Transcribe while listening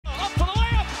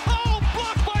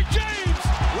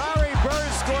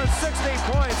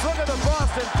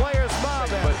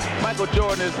Michael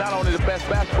Jordan is not only the best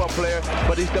basketball player,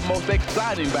 but he's the most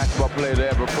exciting basketball player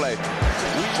to ever play.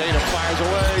 Tatum fires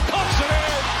away, pumps it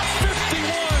in,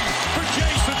 51 for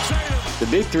Jason Tatum. The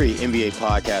Big Three NBA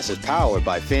podcast is powered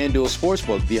by FanDuel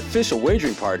Sportsbook, the official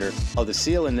wagering partner of the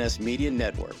CLNS Media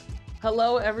Network.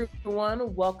 Hello,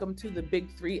 everyone. Welcome to the Big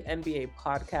Three NBA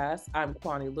podcast. I'm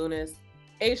Kwani Lunis.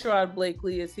 Sherrod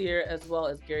Blakely is here, as well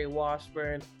as Gary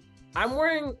Washburn. I'm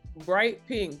wearing bright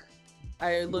pink.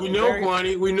 We know,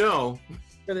 Kwani. We know.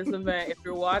 For this event, if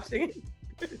you're watching.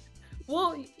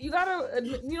 Well, you gotta,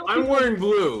 I'm wearing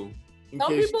blue.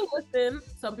 Some people listen,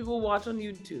 some people watch on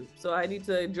YouTube. So I need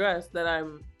to address that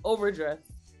I'm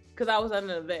overdressed because I was at an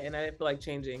event and I didn't feel like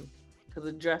changing because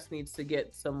the dress needs to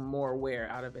get some more wear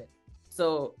out of it.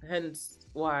 So hence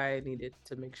why I needed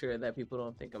to make sure that people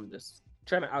don't think I'm just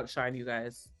trying to outshine you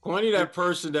guys. Kwani, that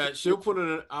person that she'll put in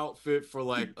an outfit for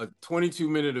like a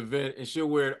 22-minute event and she'll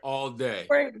wear it all day.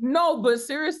 Right. No, but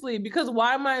seriously, because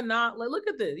why am I not like? Look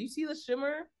at this. You see the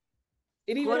shimmer?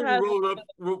 It even Kwani has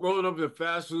rolling up the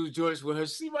fast food joints with her.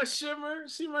 See my shimmer?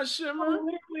 See my shimmer? Oh,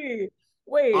 literally.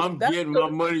 Wait, I'm getting my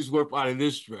money's worth out of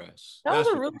this dress. That was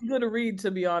a really good read, to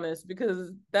be honest,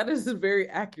 because that is very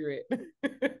accurate.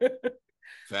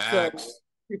 Facts. So,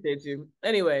 appreciate you.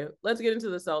 Anyway, let's get into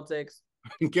the Celtics.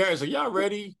 Gary's like, y'all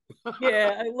ready?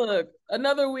 Yeah, look,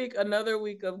 another week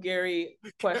of Gary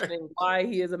questioning why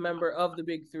he is a member of the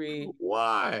Big Three.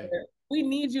 Why? We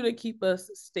need you to keep us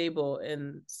stable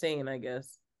and sane, I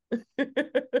guess. Let's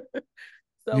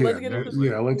get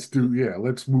into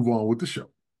let's move on with the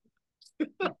show.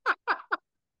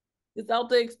 The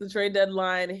Celtics, the trade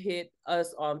deadline hit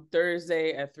us on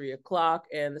Thursday at 3:00,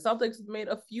 and the Celtics made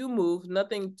a few moves,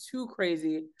 nothing too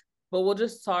crazy, but we'll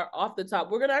just start off the top.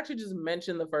 We're going to actually just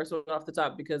mention the first one off the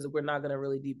top because we're not going to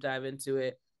really deep dive into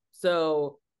it.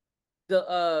 So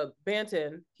the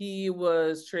Banton, he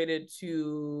was traded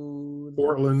to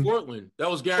Portland. That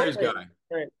was Gary's guy.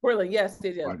 Right. Portland, yes.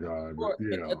 Oh my God.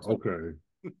 Okay.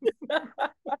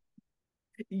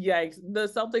 Yikes. The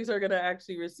Celtics are going to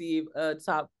actually receive a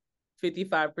top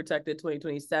 55 protected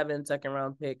 2027 second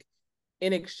round pick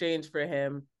in exchange for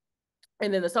him.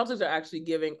 And then the Celtics are actually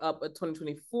giving up a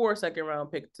 2024 second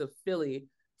round pick to Philly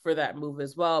for that move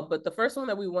as well. But the first one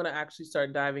that we want to actually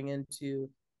start diving into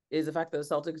is the fact that the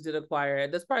Celtics did acquire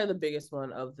it. That's probably the biggest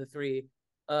one of the three.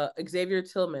 Xavier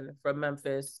Tillman from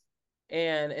Memphis.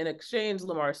 And in exchange,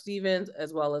 Lamar Stevens,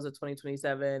 as well as a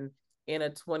 2027 and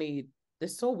it's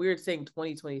so weird saying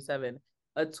 2027,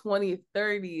 a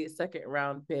 2030 second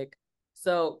round pick.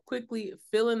 So quickly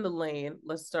fill in the lane.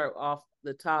 Let's start off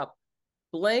the top.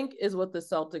 Blank is what the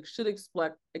Celtics should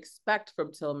expect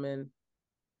from Tillman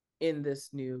in this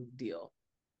new deal.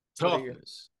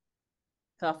 Toughness.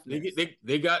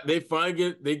 They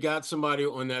got somebody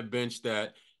on that bench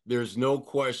that there's no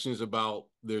questions about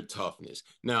their toughness.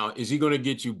 Now, is he going to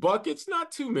get you buckets?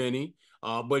 Not too many,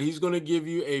 but he's going to give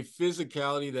you a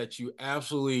physicality that you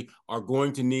absolutely are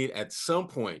going to need at some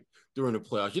point during the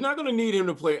playoffs. You're not going to need him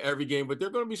to play every game, but there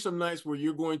are going to be some nights where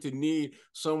you're going to need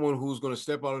someone who's going to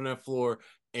step out on that floor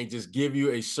and just give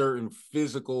you a certain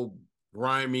physical,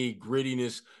 grimy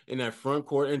grittiness in that front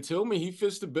court. And Tillman, he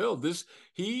fits the bill.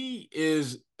 He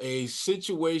is a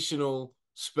situational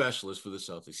specialist for the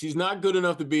Celtics. He's not good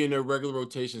enough to be in their regular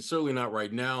rotation, certainly not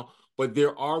right now, but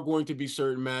there are going to be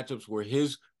certain matchups where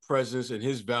his presence and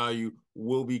his value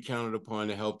will be counted upon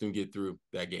to help them get through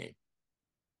that game.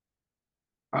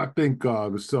 I think the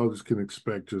Celtics can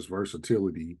expect just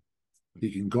versatility.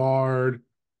 He can guard.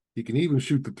 He can even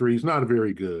shoot the three. He's not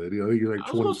very good. He's like 20%.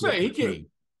 I was going to say, he can't.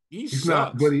 He's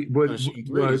not,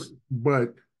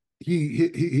 but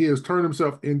he has turned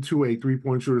himself into a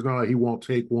three-point shooter. It's not like he won't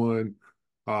take one.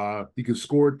 He can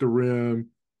score at the rim.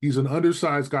 He's an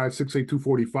undersized guy, 6'8",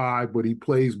 245, but he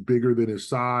plays bigger than his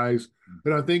size.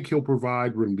 And I think he'll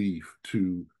provide relief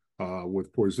to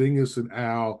with Porzingis and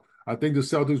Al. I think the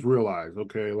Celtics realize,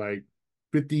 okay, like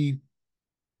 38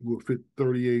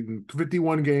 and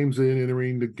 51 games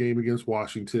entering the game against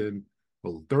Washington,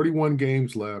 31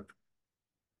 games left.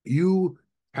 They've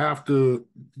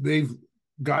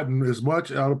gotten as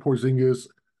much out of Porzingis.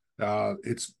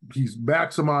 He's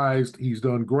maximized. He's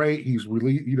done great. He's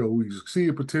really, he's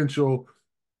exceeded potential.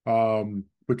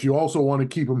 But you also want to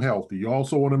keep him healthy. You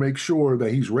also want to make sure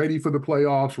that he's ready for the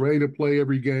playoffs, ready to play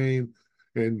every game.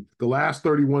 And the last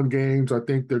 31 games, I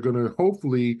think they're going to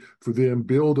hopefully for them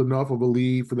build enough of a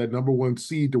lead for that number one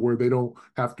seed to where they don't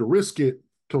have to risk it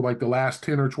till like the last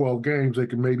 10 or 12 games. They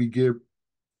can maybe give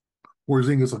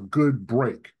Porzingis a good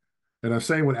break. And I'm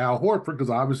saying with Al Horford, because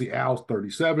obviously Al's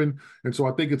 37. And so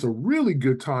I think it's a really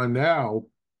good time now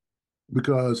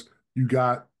because you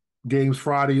got games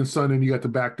Friday and Sunday, and you got the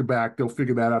back-to-back. They'll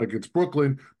figure that out against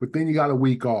Brooklyn, but then you got a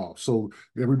week off. So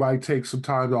everybody takes some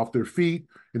time off their feet,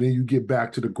 and then you get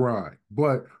back to the grind.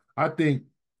 But I think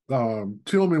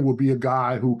Tillman will be a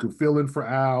guy who can fill in for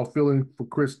Al, fill in for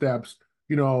Chris Stapps,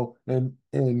 and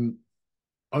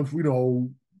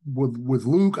with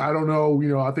Luke, I don't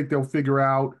know, I think they'll figure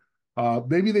out.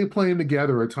 Maybe they play him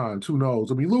together at times. Who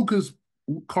knows? I mean, Luke has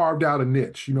carved out a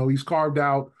niche. He's carved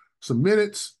out some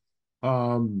minutes.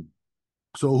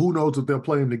 So who knows if they'll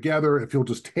play him together, if he'll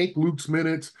just take Luke's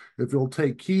minutes, if he'll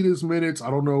take Keita's minutes. I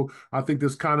don't know. I think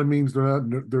this kind of means they're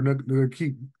not going to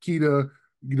keep Keita,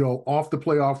 off the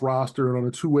playoff roster and on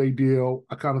a two-way deal.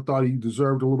 I kind of thought he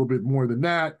deserved a little bit more than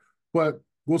that, but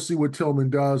we'll see what Tillman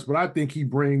does. But I think he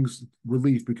brings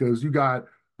relief because you got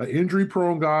an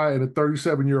injury-prone guy and a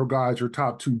 37-year-old guy as your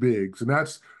top two bigs, and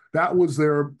that was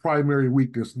their primary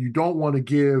weakness. You don't want to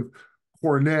give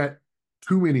Kornet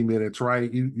too many minutes,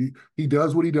 right? He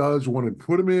does what he does. You want to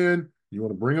put him in, you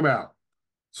want to bring him out.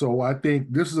 So I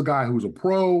think this is a guy who's a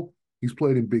pro. He's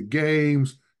played in big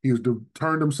games. He has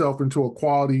turned himself into a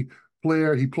quality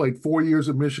player. He played 4 years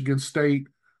at Michigan State.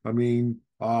 I mean,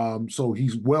 so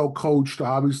he's well coached,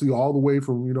 obviously, all the way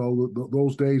from,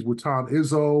 those days with Tom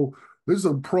Izzo. This is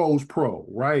a pro's pro,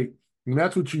 right? And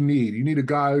that's what you need. You need a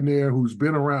guy in there who's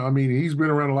been around. I mean, he's been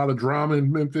around a lot of drama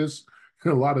in Memphis, a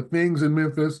lot of things in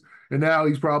Memphis. And now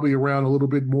he's probably around a little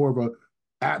bit more of a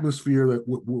atmosphere that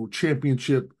where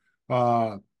championship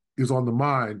is on the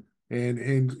mind.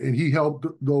 And he helped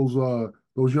those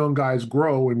young guys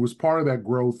grow and was part of that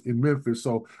growth in Memphis.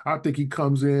 So I think he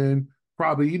comes in,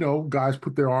 probably, guys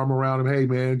put their arm around him. Hey,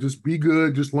 man, just be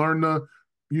good. Just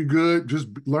you're good. Just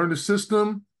learn the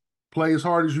system, play as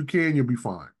hard as you can. You'll be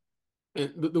fine.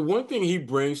 And the one thing he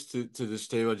brings to this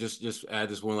table, just add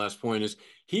this one last point, is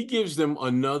he gives them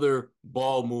another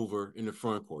ball mover in the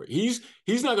front court. He's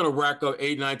not going to rack up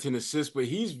 8, 9, 10 assists, but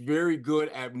he's very good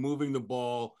at moving the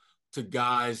ball to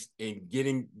guys and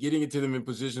getting it to them in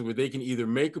positions where they can either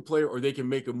make a play or they can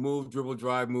make a move, dribble,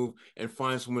 drive, move, and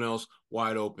find someone else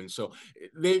wide open. So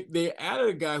they added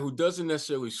a guy who doesn't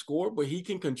necessarily score, but he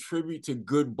can contribute to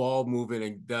good ball movement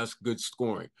and thus good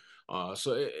scoring.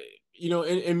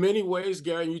 In many ways,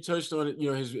 Gary, you touched on it,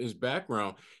 his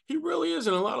background. He really is,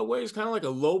 in a lot of ways, kind of like a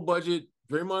low-budget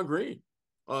Draymond Green.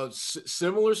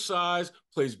 Similar size,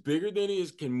 plays bigger than he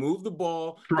is, can move the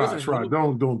ball. Try.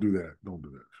 Don't do that. Don't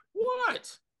do that.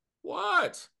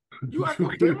 What? You act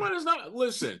like Draymond is not.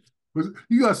 Listen.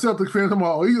 You got Celtics fans talking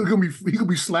about, he could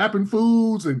be slapping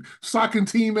foods and socking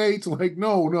teammates. Like,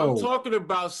 no. I'm talking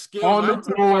about skill.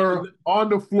 On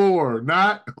the floor,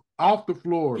 not off the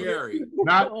floor. Gary.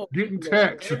 Not getting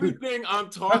text. Everything I'm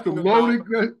talking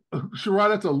Sherrod,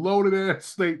 that's a loaded ass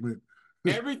statement.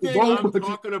 Everything I'm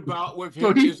talking about with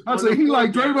him he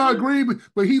like Draymond Green,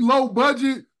 but he low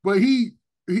budget, but he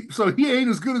ain't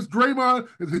as good as Draymond.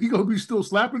 Is he gonna be still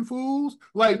slapping fools?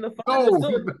 Like, no.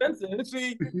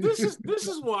 See, this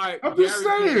is why I'm just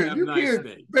saying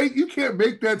you can't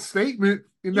make that statement.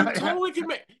 You totally can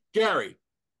make Gary,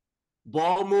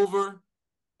 ball mover,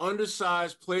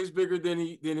 undersized, plays bigger than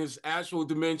his actual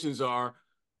dimensions are,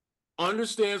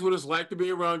 understands what it's like to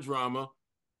be around drama,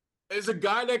 is a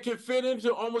guy that can fit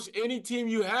into almost any team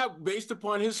you have based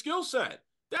upon his skill set.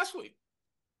 That's what.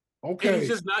 Okay. And he's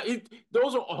just not.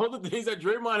 Those are all the things that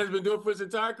Draymond has been doing for his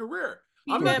entire career.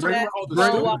 I'm not Draymond, talking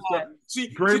about all the stuff.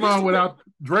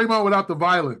 Draymond without the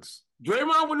violence.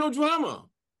 Draymond with no drama.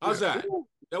 How's that?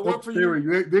 That work for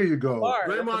you? There you go.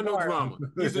 Draymond, no drama.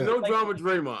 He's a no drama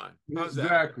Draymond. How's that?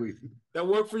 Exactly. That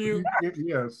work for you?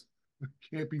 Yes.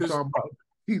 Can't be talking about.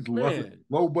 He's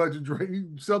low budget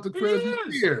Draymond. Celtic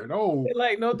fans here. No. They're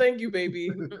like, no, thank you,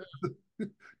 baby.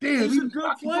 Damn, he's a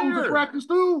good player. Practice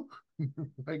too.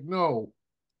 Like, no,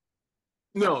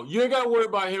 you ain't got to worry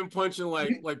about him punching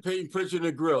like Peyton Pritchard in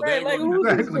the grill. Right, he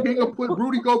ain't gonna put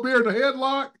Rudy Gobert in the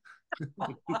headlock.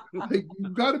 Like, you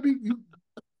gotta be.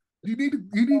 You need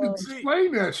to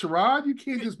explain that, Sherrod. You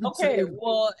can't just be saying.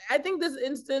 Well, I think this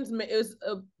instance is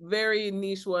a very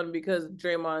niche one because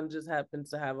Draymond just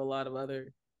happens to have a lot of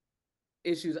other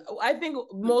issues. I think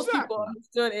most people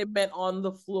understood it meant on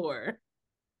the floor.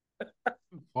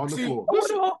 On the floor.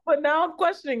 But now I'm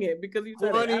questioning it because you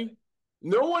said it.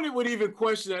 No one would even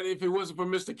question that if it wasn't for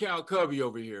Mr. Cal Covey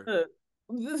over here.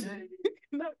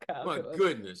 Not Cal. My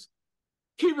goodness.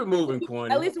 Keep it moving,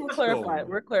 Corny. At least we're clarified.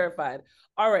 We're clarified.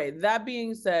 All right. That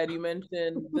being said, you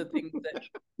mentioned the things that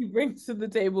he brings to the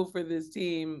table for this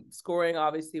team, scoring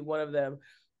obviously one of them.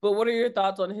 But what are your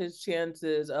thoughts on his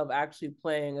chances of actually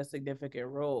playing a significant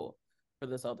role for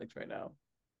the Celtics right now?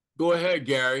 Go ahead,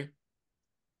 Gary.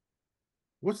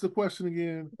 What's the question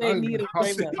again? They need a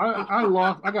Draymond.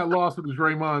 I got lost with the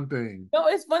Draymond thing. No,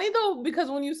 it's funny though, because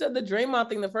when you said the Draymond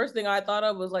thing, the first thing I thought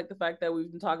of was like the fact that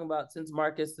we've been talking about since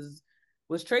Marcus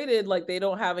was traded, like they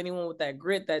don't have anyone with that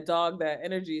grit, that dog, that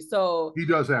energy. So he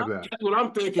does have that. That's what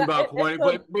I'm thinking about,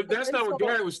 Kwani, but that's not what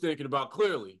Gary was thinking about,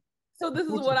 clearly. So this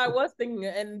is what I was thinking.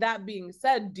 And that being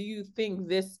said, do you think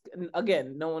this,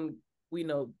 again, no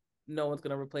one's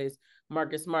going to replace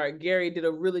Marcus Smart. Gary did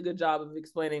a really good job of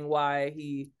explaining why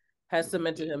he has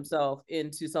cemented himself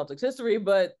into Celtics history,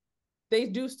 but they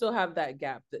do still have that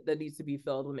gap that needs to be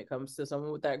filled when it comes to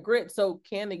someone with that grit. So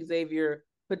can Xavier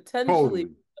potentially...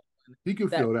 He can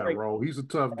fill that role. He's a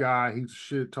tough guy. He's a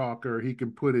shit talker. He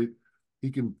can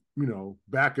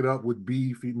back it up with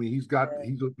beef. I mean, he's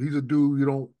a dude you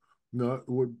don't know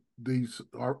what these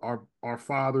our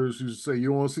fathers used to say, you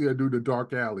don't want to see that dude in the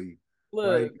dark alley.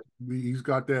 Look, right? He's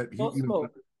got that. People,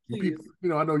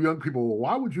 I know young people, well,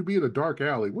 why would you be in a dark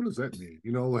alley? What does that mean?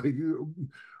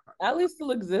 Alley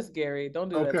still exists, Gary. Don't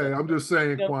do that. Okay, I'm just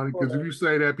saying, Kwani, because if you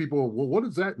say that, people, well, what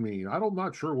does that mean? I'm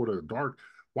not sure what a dark.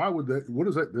 Why would that? What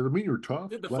does that? Does it mean you're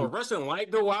tough? Did the fluorescent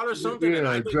light go out or something?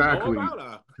 Yeah, exactly.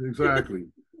 Exactly.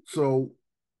 So,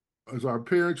 as our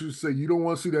parents used to say, you don't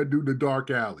want to see that dude in the dark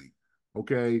alley.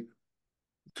 Okay.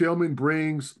 Tillman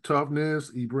brings toughness.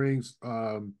 He brings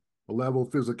a level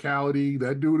of physicality.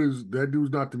 That dude's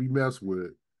not to be messed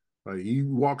with. He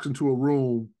walks into a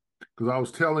room, because I was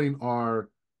telling our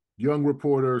young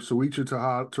reporter Suicha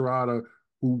Terada,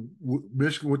 who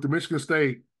went to Michigan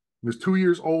State, was 2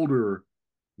 years older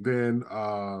than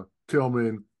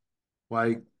Tillman.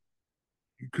 Like,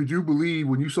 could you believe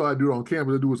when you saw that dude on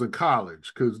campus, that dude was in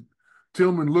college? Because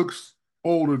Tillman looks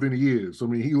older than he is. I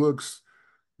mean, he looked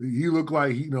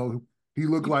like he'd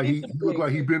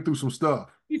been through some stuff.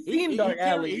 He's seen dark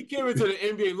alley. He came into the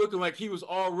NBA looking like he was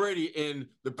already in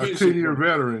the pension. A 10-year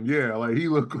veteran, yeah. Like he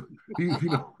looked,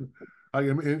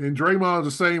 and Draymond's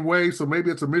the same way. So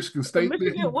maybe it's a Michigan State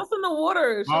thing. What's in the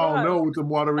water? I don't know what the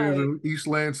water is in East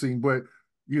Lansing, but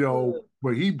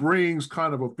but he brings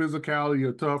kind of a physicality,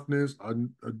 a toughness,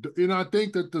 and I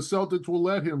think that the Celtics will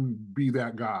let him be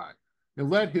that guy and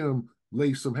let him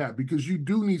lay some hat, because you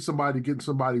do need somebody to get in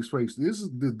somebody's face.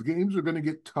 The games are going to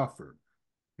get tougher,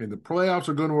 and the playoffs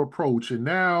are going to approach. And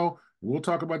now we'll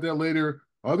talk about that later.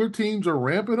 Other teams are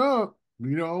ramping up.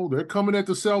 They're coming at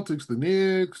the Celtics, the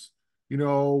Knicks.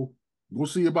 We'll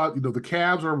see about the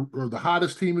Cavs are the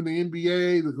hottest team in the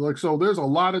NBA. So there's a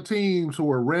lot of teams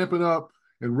who are ramping up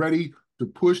and ready to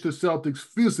push the Celtics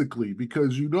physically,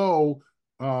 because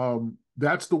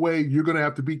that's the way you're going to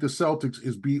have to beat the Celtics,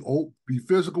 is be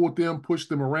physical with them, push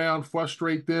them around,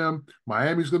 frustrate them.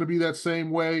 Miami's going to be that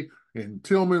same way, and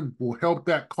Tillman will help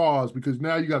that cause, because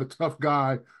now you got a tough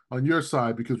guy on your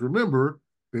side. Because remember,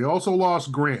 they also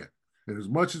lost Grant, and as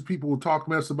much as people will talk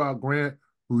mess about Grant,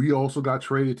 who he also got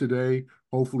traded today,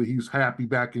 hopefully he's happy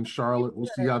back in Charlotte.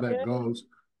 We'll see how that goes.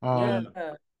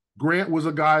 Grant was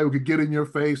a guy who could get in your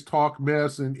face, talk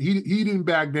mess, and he didn't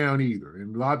back down either.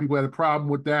 And a lot of people had a problem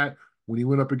with that when he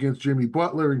went up against Jimmy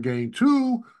Butler in Game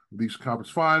 2 of these conference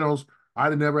finals. I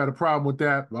never had a problem with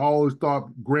that. I always thought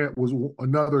Grant was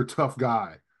another tough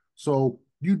guy. So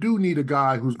you do need a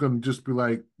guy who's going to just be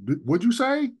like, what'd you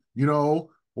say?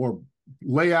 Or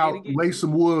lay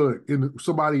some wood in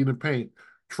somebody in the paint.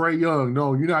 Trae Young,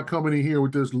 no, you're not coming in here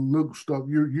with this little stuff.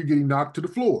 You're getting knocked to the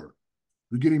floor.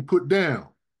 You're getting put down.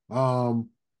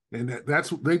 And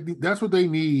that's what they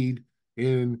need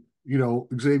in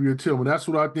Xavier Tillman. That's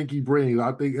what I think he brings.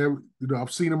 I think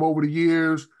I've seen him over the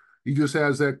years. He just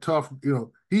has that tough.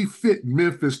 He fit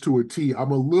Memphis to a T.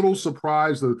 I'm a little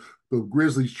surprised the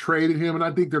Grizzlies traded him, and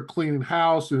I think they're cleaning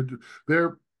house and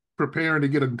they're preparing to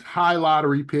get a high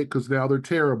lottery pick, because now they're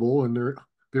terrible and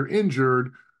they're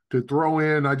injured, to throw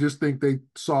in. I just think they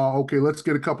saw, okay, let's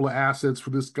get a couple of assets for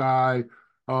this guy.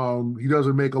 He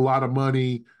doesn't make a lot of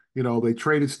money. They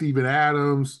traded Steven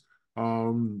Adams.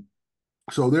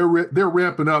 So they're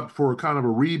ramping up for kind of a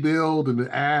rebuild and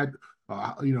to add,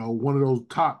 one of those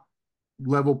top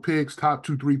level picks, top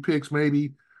 2-3 picks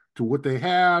maybe, to what they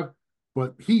have.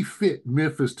 But he fit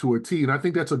Memphis to a T, and I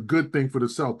think that's a good thing for the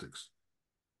Celtics.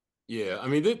 Yeah, I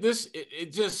mean, it's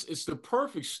the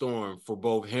perfect storm for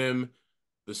both him,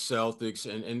 the Celtics,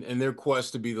 and their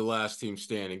quest to be the last team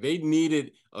standing. They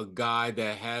needed a guy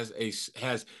that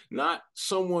has not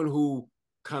someone who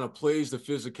kind of plays the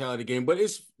physicality game, but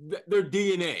their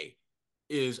DNA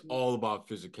is all about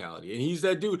physicality, and he's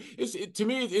that dude. To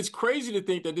me, it's crazy to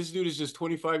think that this dude is just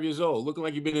 25 years old, looking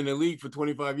like he's been in the league for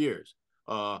 25 years.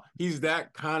 He's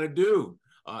that kind of dude.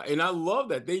 And I love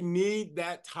that. They need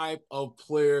that type of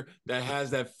player that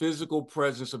has that physical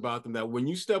presence about them, that when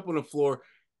you step on the floor,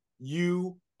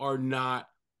 you don't want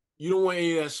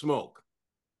any of that smoke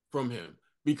from him,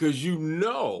 because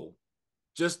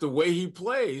just the way he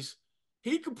plays,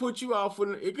 he could put you out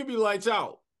it could be lights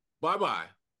out, bye-bye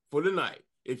for the night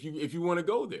if you want to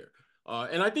go there.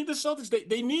 And I think the Celtics,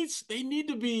 they need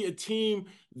to be a team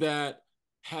that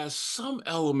has some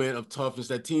element of toughness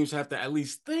that teams have to at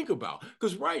least think about.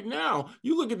 Because right now,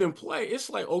 you look at them play,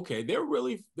 it's like, okay,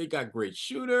 they got great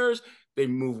shooters, they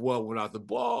move well without the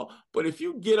ball. But if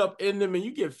you get up in them and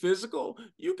you get physical,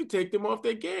 you can take them off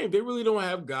their game. They really don't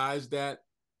have guys that,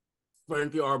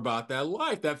 frankly, are about that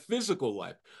life, that physical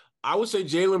life. I would say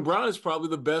Jaylen Brown is probably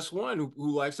the best one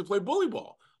who likes to play bully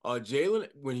ball. Jaylen,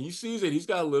 when he sees that he's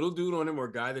got a little dude on him or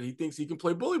a guy that he thinks he can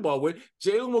play bully ball with,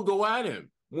 Jaylen will go at him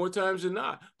more times than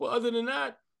not. But other than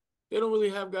that, they don't really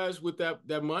have guys with that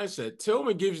mindset.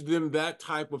 Tillman gives them that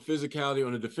type of physicality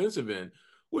on the defensive end,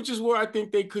 which is where I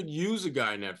think they could use a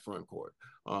guy in that front court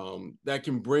that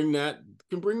can bring the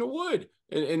wood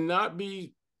and not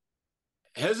be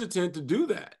hesitant to do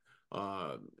that.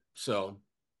 So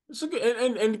it's a good,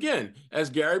 and again, as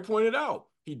Gary pointed out,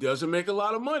 he doesn't make a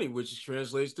lot of money, which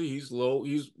translates to he's low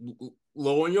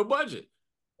on your budget.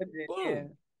 Boom. Yeah.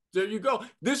 There you go.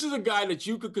 This is a guy that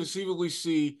you could conceivably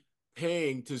see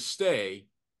paying to stay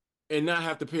and not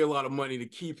have to pay a lot of money to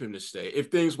keep him to stay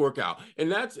if things work out. And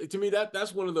that's, to me,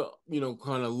 that's one of the,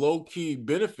 kind of low-key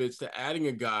benefits to adding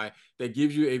a guy that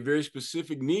gives you a very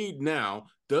specific need now,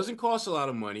 doesn't cost a lot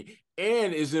of money,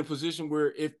 and is in a position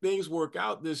where if things work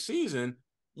out this season,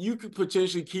 you could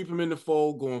potentially keep him in the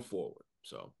fold going forward.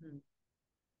 So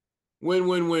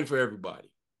win-win-win for everybody.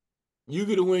 You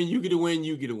get a win, you get a win,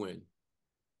 you get a win.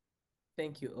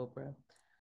 Thank you, Oprah.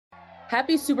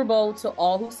 Happy Super Bowl to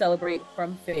all who celebrate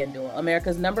from FanDuel,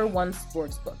 America's #1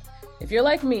 sportsbook. If you're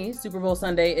like me, Super Bowl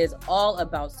Sunday is all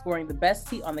about scoring the best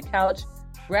seat on the couch,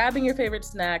 grabbing your favorite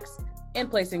snacks,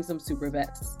 and placing some super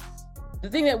bets. The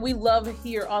thing that we love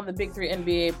here on the Big 3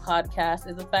 NBA podcast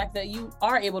is the fact that you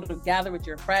are able to gather with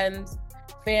your friends,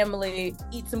 family,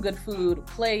 eat some good food,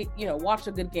 play, watch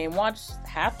a good game, watch the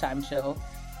halftime show.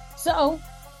 So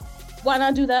why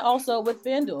not do that also with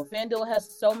FanDuel? FanDuel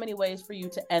has so many ways for you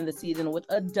to end the season with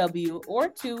a W or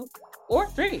 2 or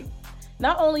 3.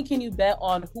 Not only can you bet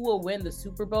on who will win the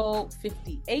Super Bowl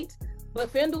 58,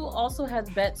 but FanDuel also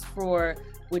has bets for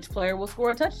which player will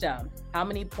score a touchdown, how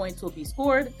many points will be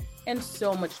scored, and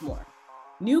so much more.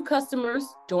 New customers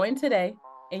join today,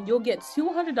 and you'll get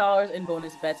 $200 in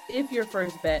bonus bets if your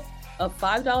first bet of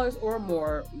 $5 or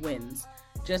more wins.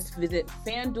 Just visit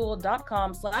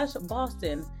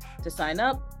FanDuel.com/Boston to sign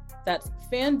up. That's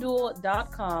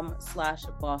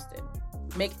FanDuel.com/Boston.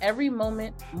 Make every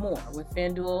moment more with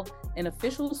FanDuel, an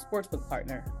official sportsbook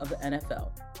partner of the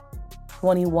NFL.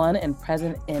 21 and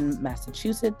present in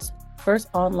Massachusetts. First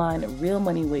online real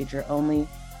money wager only.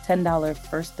 $10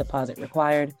 first deposit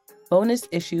required. Bonus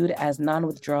issued as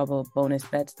non-withdrawable bonus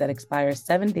bets that expire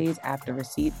 7 days after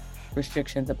receipt.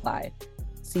 Restrictions apply.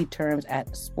 See terms at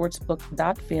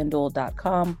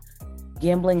sportsbook.fanduel.com,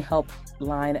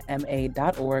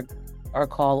 gamblinghelplinema.org, or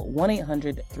call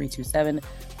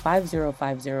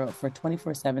 1-800-327-5050 for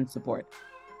 24/7 support.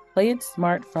 Play it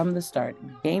smart from the start.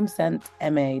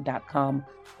 GameSenseMA.com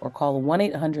or call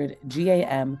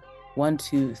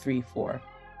 1-800-GAM-1234.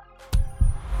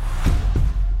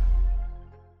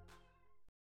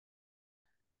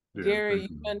 Gary,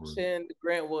 you mentioned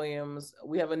Grant Williams.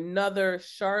 We have another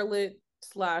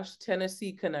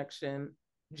Charlotte/Tennessee connection.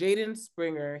 Jaden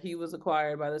Springer, he was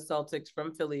acquired by the Celtics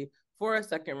from Philly for a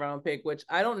second-round pick, which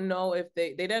I don't know if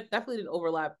they definitely didn't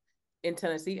overlap in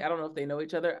Tennessee. I don't know if they know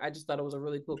each other. I just thought it was a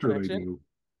really cool connection.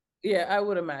 Yeah, I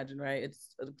would imagine, right?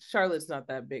 Charlotte's not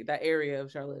that big. That area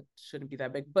of Charlotte shouldn't be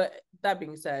that big. But that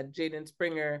being said, Jaden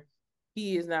Springer,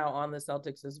 he is now on the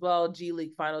Celtics as well. G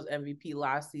League Finals MVP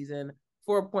last season.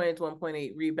 4 points,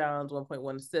 1.8 rebounds,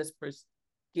 1.1 assists per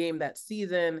game that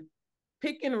season.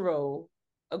 Pick and roll,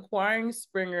 acquiring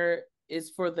Springer is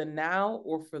for the now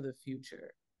or for the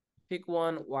future? Pick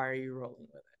one. Why are you rolling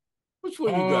with it? Which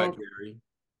one you got, Gary?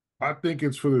 I think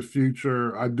it's for the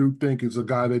future. I do think it's a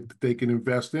guy that they can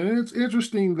invest in. And it's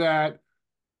interesting that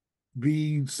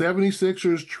the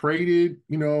 76ers traded,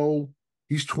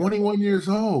 he's 21 years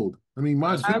old. I mean,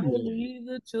 I believe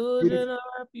the children are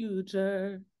our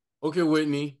future. Okay,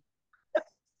 Whitney.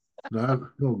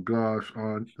 Oh gosh.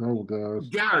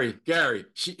 Gary.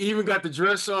 She even got the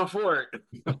dress on for it.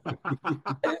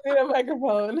 A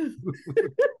microphone.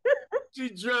 She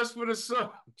dressed for the song.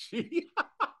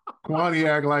 Kwani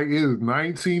act like it is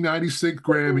 1996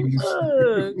 Grammys.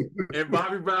 And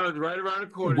Bobby Brown is right around the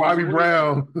corner. Bobby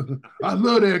Brown. I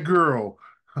love that girl.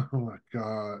 Oh my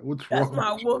God. What's wrong? That's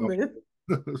my woman.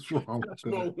 What's wrong with That's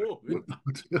my woman.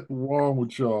 What's wrong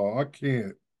with y'all? I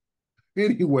can't.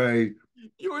 Anyway,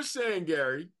 You were saying,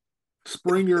 Gary.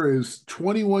 Springer is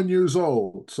 21 years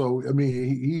old. So, I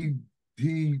mean,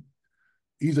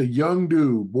 he's a young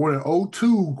dude, born in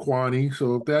 02, Kwani.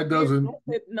 So if that doesn't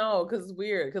no, because it's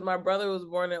weird. Because my brother was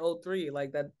born in 03.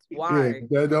 Like that's yeah, why. if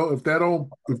that don't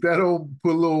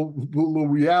put a little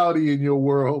reality in your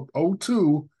world,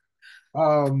 02.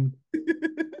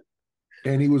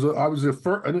 And he was obviously a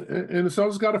first, and the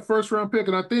Celtics got a first round pick.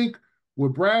 And I think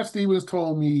what Brad Stevens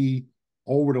told me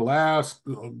over the last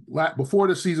before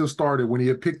the season started, when he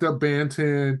had picked up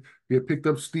Banton, he had picked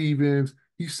up Stevens,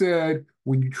 he said,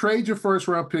 when you trade your first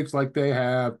round picks like they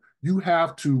have, you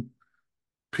have to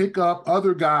pick up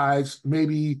other guys,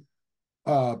 maybe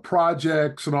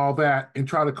projects and all that, and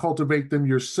try to cultivate them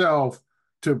yourself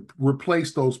to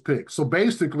replace those picks. So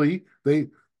basically,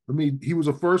 he was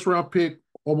a first round pick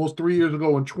almost 3 years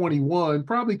ago in 21,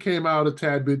 probably came out a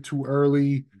tad bit too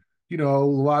early. You know, a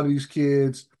lot of these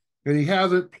kids, and he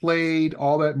hasn't played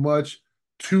all that much.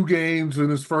 2 games in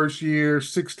his first year,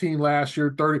 16 last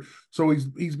year, 30. So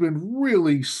he's been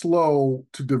really slow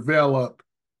to develop.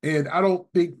 And I don't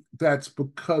think that's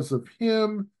because of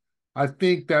him. I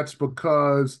think that's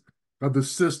because of the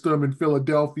system in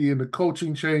Philadelphia and the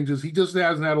coaching changes. He just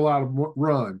hasn't had a lot of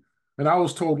run. And I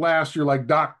was told last year, like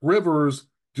Doc Rivers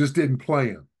just didn't play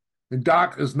him. And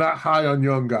Doc is not high on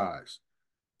young guys.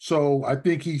 So I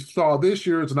think he saw this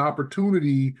year as an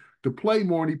opportunity to play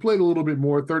more, and he played a little bit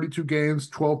more, 32 games,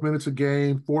 12 minutes a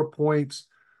game, 4 points,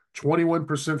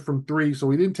 21% from three. So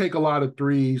he didn't take a lot of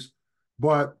threes,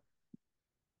 but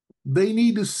they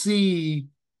need to see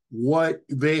what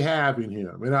they have in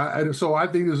him. And so I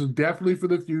think this is definitely for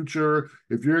the future.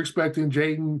 If you're expecting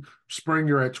Jaden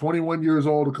Springer at 21 years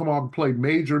old to come off and play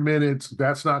major minutes,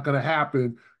 that's not going to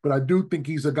happen. But I do think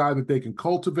he's a guy that they can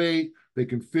cultivate. They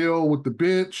can fill with the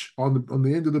bench on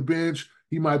the end of the bench.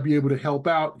 He might be able to help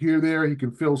out here, there. He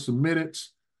can fill some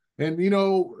minutes. And, they're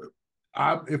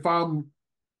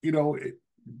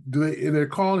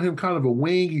calling him kind of a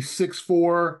wing. He's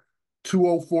 6'4",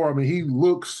 204. I mean,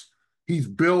 he's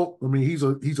built. I mean, he's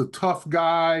a tough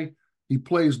guy. He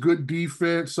plays good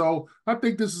defense. So I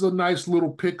think this is a nice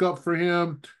little pickup for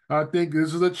him. I think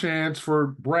this is a chance for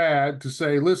Brad to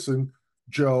say, listen,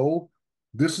 Joe,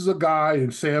 this is a guy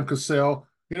in Sam Cassell.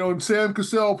 And Sam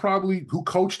Cassell probably, who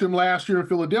coached him last year in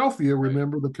Philadelphia,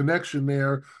 remember the connection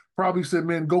there, probably said,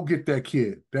 man, go get that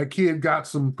kid. That kid got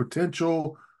some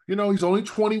potential. He's only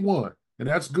 21, and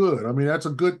that's good. I mean, that's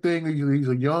a good thing. He's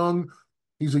a young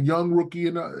rookie,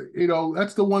 and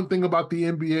that's the one thing about the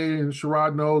NBA, and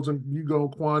Sherrod knows, and you go,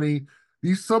 Kwani.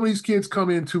 Some of these kids come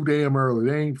in too damn early.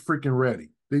 They ain't freaking ready.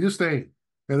 They just ain't.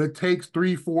 And it takes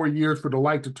 3-4 years for the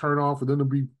light to turn on for them to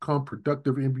become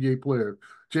productive NBA players.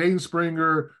 Jaden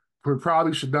Springer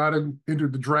probably should not have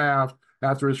entered the draft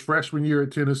after his freshman year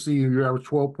at Tennessee, and you averaged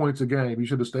 12 points a game. He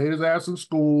should have stayed his ass in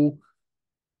school,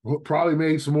 probably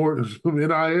made some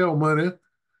NIL money,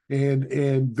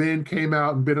 and then came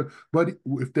out and been. But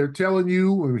if they're telling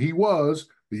you, and he was,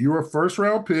 that you're a first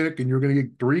round pick and you're going to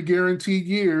get 3 guaranteed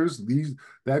years,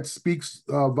 that speaks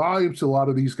volumes to a lot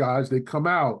of these guys. They come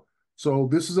out. So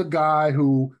this is a guy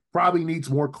who probably needs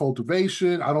more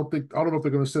cultivation. I don't know if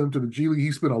they're going to send him to the G League.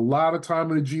 He spent a lot of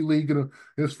time in the G League in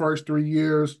his first 3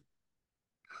 years.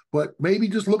 But maybe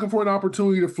just looking for an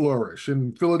opportunity to flourish.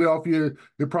 In Philadelphia,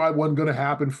 it probably wasn't going to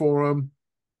happen for him.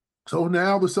 So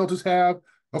now the Celtics have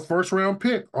a first-round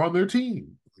pick on their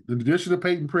team, in addition to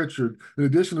Peyton Pritchard, in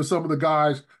addition to some of the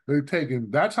guys they've taken.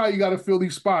 That's how you got to fill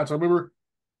these spots. I remember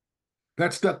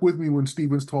that stuck with me when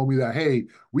Stevens told me that, hey,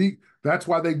 that's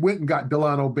why they went and got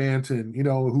Delano Banton,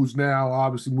 who's now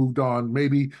obviously moved on.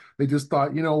 Maybe they just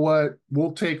thought, you know what,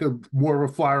 we'll take more of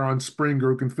a flyer on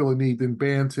Springer who can fill a need than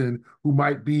Banton, who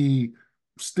might be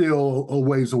still a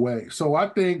ways away. So I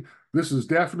think this is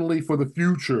definitely for the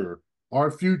future,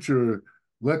 our future.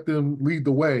 Let them lead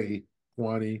the way,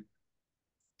 Kwani.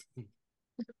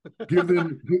 Give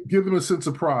them a sense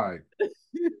of pride.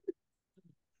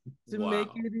 To make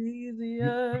it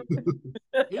easier.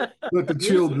 Let the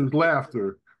children's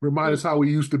laughter remind us how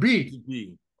we used to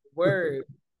be. Word.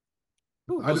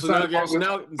 I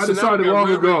decided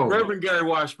long ago. Reverend Gary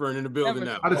Washburn in the building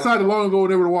now. I decided long ago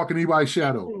never to walk in anybody's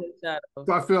shadow.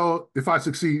 So I felt if I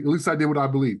succeed, at least I did what I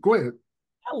believe. Go ahead.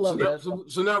 I love that.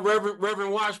 So now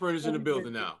Reverend Washburn is in the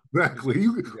building now. Exactly.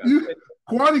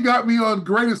 Kwani got me on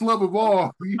Greatest Love of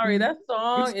All. Sorry, that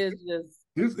song is just...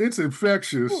 It's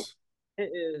infectious. It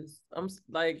is. I'm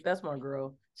like, that's my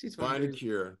girl. She's from Find a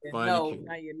cure. Find a cure.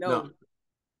 Now you know.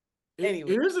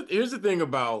 Anyway. Here's the thing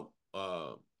about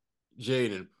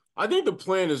Jaden. I think the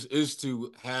plan is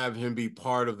to have him be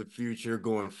part of the future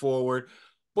going forward,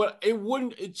 but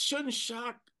it shouldn't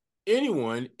shock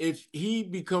anyone if he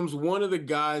becomes one of the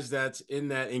guys that's in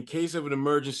that, in case of an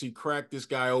emergency, crack this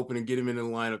guy open and get him in the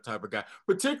lineup type of guy,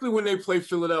 particularly when they play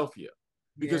Philadelphia.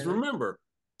 Because remember,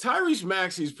 Tyrese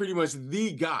Maxey is pretty much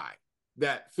the guy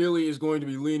that Philly is going to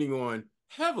be leaning on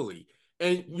heavily.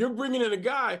 And you're bringing in a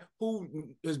guy who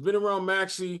has been around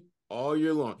Maxey all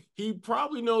year long. He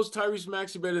probably knows Tyrese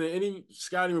Maxey better than any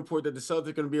scouting report that the Celtics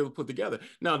are going to be able to put together.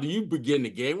 Now, do you begin the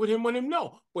game with him on him?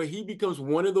 No, but he becomes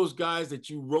one of those guys that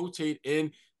you rotate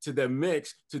in to the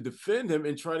mix to defend him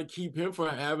and try to keep him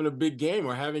from having a big game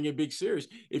or having a big series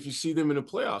if you see them in the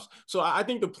playoffs. So I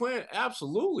think the plan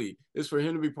absolutely is for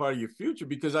him to be part of your future,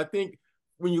 because I think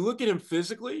when you look at him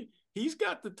physically, he's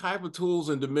got the type of tools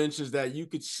and dimensions that you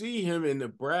could see him in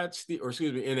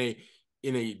the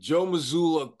in a Joe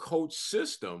Mazzulla coach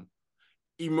system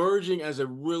emerging as a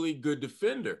really good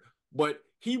defender. But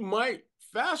he might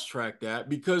fast track that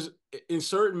because in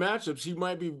certain matchups, he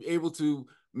might be able to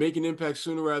make an impact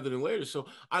sooner rather than later. So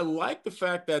I like the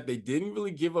fact that they didn't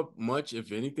really give up much,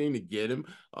 if anything, to get him.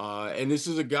 And this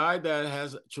is a guy that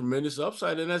has tremendous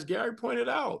upside. And as Gary pointed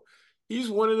out, he's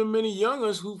one of the many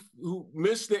youngers who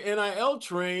missed the NIL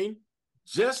train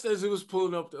just as it was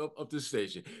pulling up the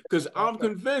station. Because I'm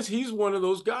convinced he's one of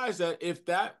those guys that if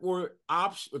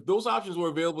those options were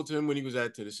available to him when he was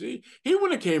at Tennessee, he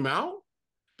wouldn't have came out,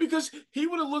 because he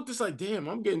would have looked just like, damn,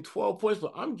 I'm getting 12 points,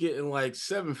 but I'm getting like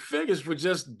 7 figures for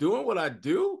just doing what I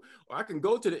do. Or I can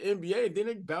go to the NBA and then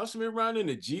they bounce me around in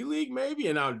the G League maybe,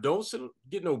 and I don't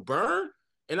get no burn,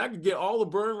 and I can get all the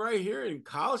burn right here in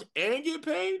college and get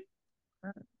paid.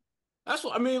 That's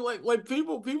what I mean. Like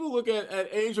people look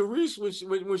at Angel Reese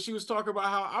when she was talking about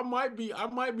how I might be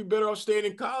better off staying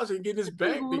in college and getting this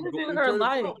bank. Living her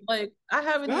life. Like, I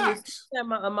haven't even spent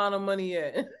my amount of money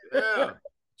yet. Yeah,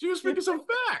 she was speaking some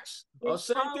facts.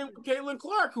 Same thing with Caitlin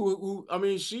Clark, who I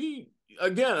mean, she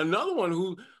again another one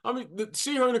who I mean,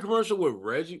 see her in the commercial with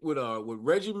Reggie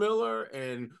Miller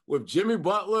and with Jimmy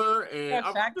Butler, and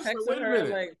I'm just like, wait a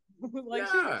minute. Like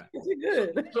yeah. She's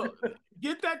good. So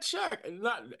get that check, and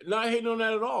not hating on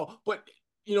that at all. But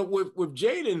you know, with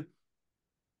Jaden,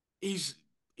 he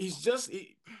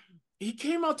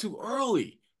came out too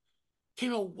early.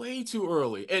 Came out way too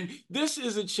early. And this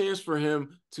is a chance for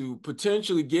him to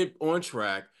potentially get on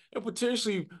track and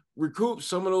potentially recoup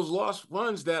some of those lost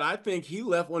funds that I think he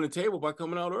left on the table by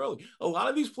coming out early. A lot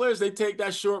of these players, they take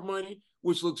that short money,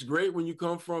 which looks great when you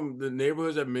come from the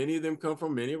neighborhoods that many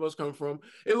of us come from.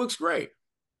 It looks great.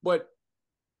 But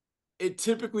it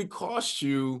typically costs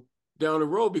you down the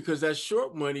road, because that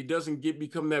short money doesn't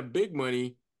become that big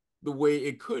money the way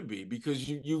it could be, because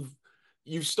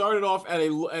you've started off at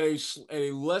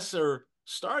a lesser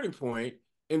starting point,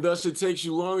 and thus it takes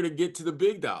you longer to get to the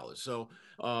big dollars. So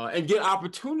and get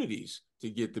opportunities to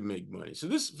get the big money. So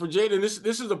this for Jaden,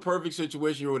 this is a perfect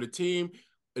situation. You're with a team,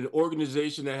 an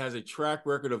organization that has a track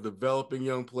record of developing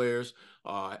young players,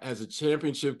 has a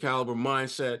championship caliber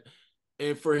mindset.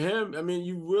 And for him, I mean,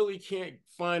 you really can't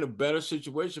find a better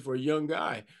situation for a young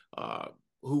guy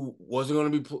who wasn't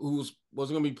going to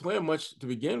be playing much to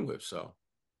begin with. So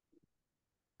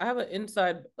I have an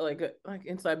inside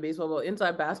inside baseball, but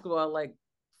inside basketball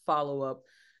follow up.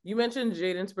 You mentioned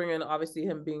Jaden Springer, and obviously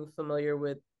him being familiar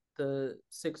with the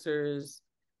Sixers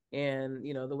and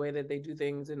the way that they do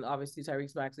things, and obviously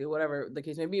Tyrese Maxey, whatever the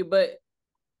case may be.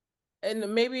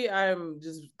 And maybe I'm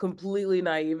just completely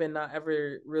naive and not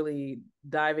ever really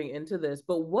diving into this,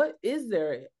 but what is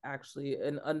there actually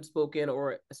an unspoken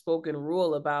or spoken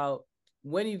rule about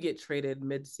when you get traded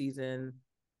mid-season?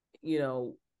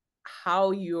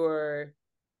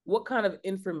 What kind of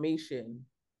information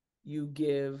you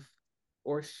give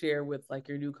or share with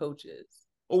your new coaches?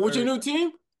 Or with your new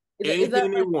team? Anything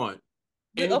they want.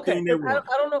 Anything they want.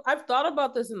 I don't know. I've thought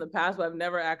about this in the past, but I've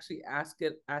never actually asked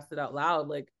it out loud.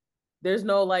 There's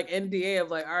no NDA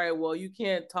of all right, well, you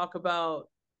can't talk about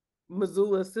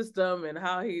Mazzulla's system and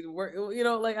how he work.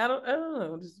 I don't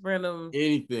know, just random.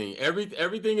 Anything,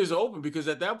 everything is open, because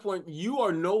at that point you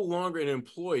are no longer an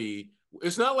employee.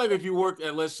 It's not like if you worked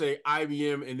at, let's say,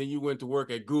 IBM and then you went to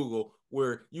work at Google,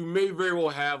 where you may very well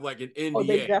have an NDA. Oh,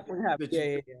 they definitely have.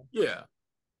 Yeah.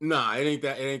 Nah, it ain't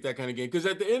that kind of game. Because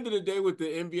at the end of the day, with the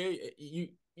NBA,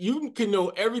 you can know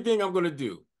everything I'm going to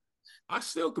do. I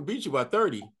still could beat you by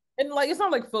 30. And it's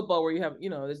not like football where you have,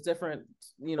 it's different,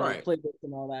 right, playbooks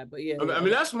and all that. But yeah. I mean,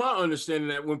 that's my understanding,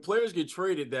 that when players get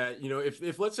traded, that,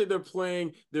 if let's say they're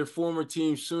playing their former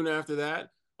team soon after that,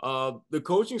 the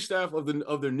coaching staff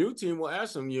of their new team will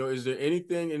ask them, is there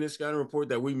anything in this kind of report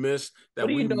that we missed? What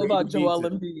do you know about Joel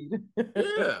Embiid?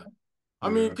 Yeah. I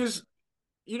mean, because,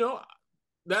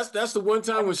 that's the one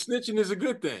time when snitching is a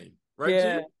good thing, right,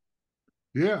 Yeah.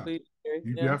 G? Yeah.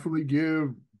 You definitely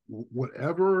give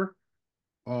whatever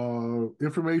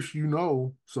information you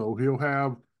know. So he'll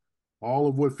have all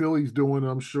of what Philly's doing,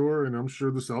 I'm sure, and I'm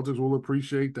sure the Celtics will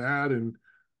appreciate that. And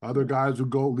other guys who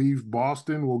leave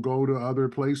Boston will go to other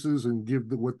places and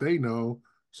give what they know.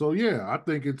 So yeah, I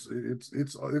think it's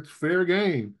fair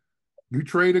game. You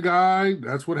trade a guy,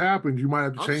 that's what happens. You might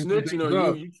have to I'm change some snitching things on you.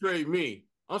 up. You trade me.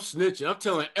 I'm snitching. I'm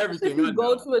telling everything If you I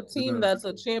go know. to a team Yeah. that's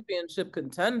a championship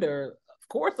contender, of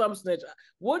course I'm snitching.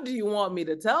 What do you want me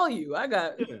to tell you? I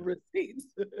got receipts.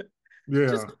 Yeah.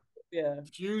 Just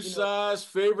Shoe size,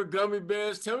 favorite gummy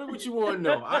bears. Tell me what you want to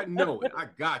know. I know it. I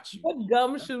got you. What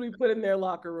gum should we put in their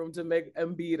locker room to make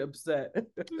Embiid upset?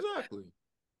 Exactly.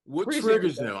 What Appreciate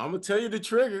triggers that. them? I'm gonna tell you the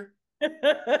trigger. And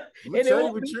it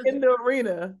won't be in the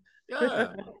arena.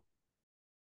 Yeah.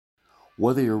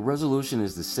 Whether your resolution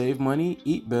is to save money,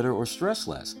 eat better, or stress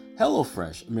less,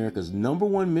 HelloFresh, America's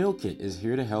 #1 meal kit, is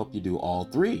here to help you do all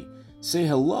three. Say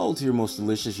hello to your most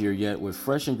delicious year yet with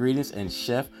fresh ingredients and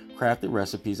chef-crafted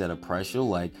recipes at a price you'll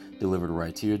like, delivered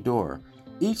right to your door.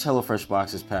 Each HelloFresh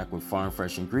box is packed with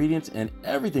farm-fresh ingredients, and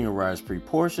everything arrives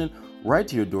pre-portioned right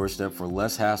to your doorstep for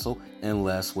less hassle and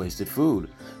less wasted food.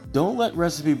 Don't let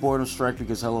recipe boredom strike,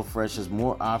 because HelloFresh has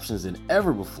more options than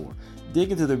ever before.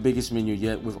 Dig into their biggest menu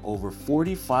yet with over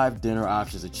 45 dinner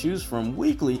options to choose from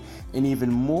weekly, and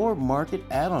even more market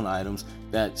add-on items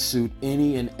that suit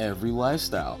any and every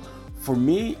lifestyle. For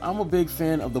me, I'm a big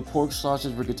fan of the pork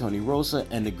sausage rigatoni rosa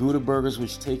and the Gouda burgers,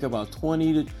 which take about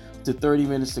 20 to 30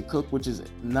 minutes to cook, which is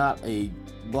not a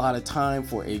lot of time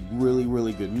for a really,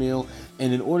 really good meal.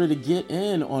 And in order to get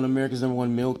in on America's #1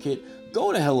 meal kit,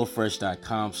 go to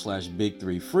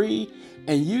HelloFresh.com/Big3Free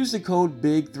and use the code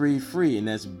Big3Free, and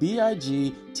that's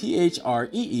BIGTHREE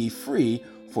free,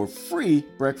 for free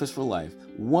breakfast for life.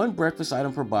 One breakfast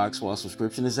item per box while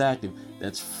subscription is active.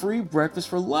 That's free breakfast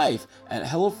for life at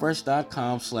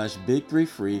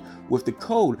HelloFresh.com/Big3Free with the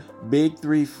code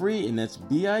Big3Free, and that's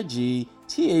BIGTHREE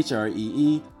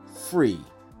free.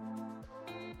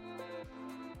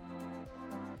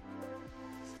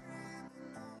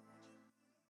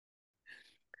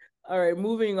 All right,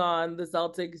 moving on. The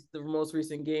Celtics, the most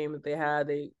recent game that they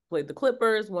played the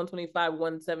Clippers,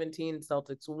 125-117.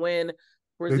 Celtics win.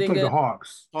 They played the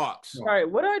Hawks. All right,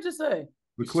 what did I just say?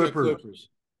 The Clippers.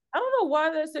 I don't know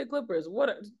why they say Clippers.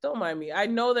 Don't mind me. I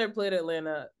know they played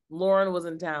Atlanta. Lauren was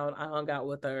in town. I hung out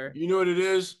with her. You know what it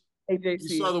is? AJC.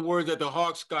 You saw the words that the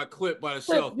Hawks got clipped by the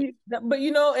Celtics. But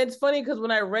it's funny because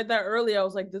when I read that earlier, I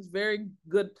was like, this very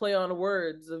good play on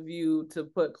words of you to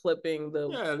put clipping the.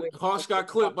 Yeah, Hawks got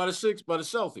clipped by the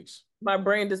Celtics. My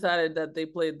brain decided that they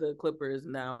played the Clippers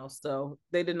now, so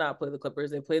they did not play the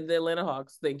Clippers. They played the Atlanta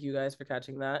Hawks. Thank you guys for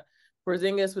catching that.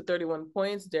 Porzingis with 31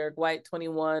 points, Derek White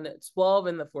 21, 12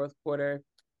 in the fourth quarter.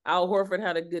 Al Horford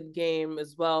had a good game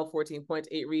as well, 14 points,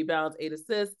 8 rebounds, 8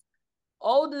 assists.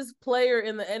 Oldest player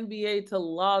in the NBA to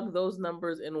log those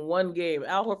numbers in one game.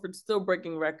 Al Horford still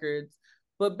breaking records,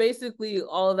 but basically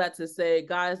all of that to say,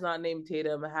 guys not named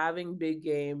Tatum having big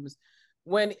games.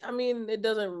 It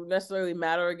doesn't necessarily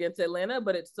matter against Atlanta,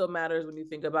 but it still matters when you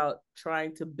think about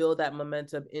trying to build that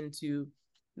momentum into,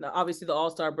 obviously, the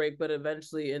All-Star break, but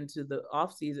eventually into the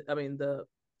offseason.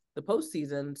 The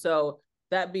postseason. So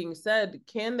that being said,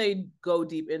 can they go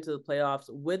deep into the playoffs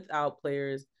without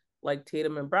players like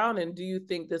Tatum and Brown? And do you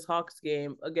think this Hawks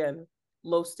game, again,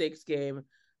 low stakes game,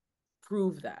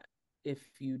 prove that, if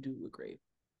you do agree?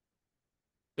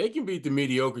 They can beat the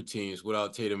mediocre teams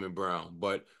without Tatum and Brown,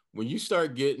 but when you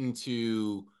start getting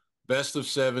to best of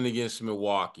 7 against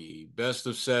Milwaukee, best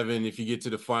of 7 if you get to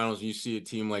the finals and you see a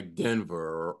team like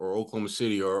Denver or Oklahoma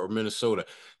City or Minnesota,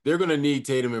 they're going to need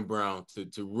Tatum and Brown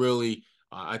to really,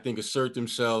 I think, assert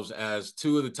themselves as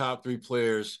two of the top 3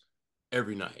 players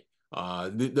every night.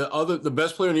 The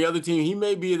best player on the other team, he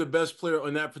may be the best player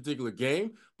on that particular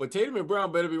game, but Tatum and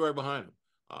Brown better be right behind him,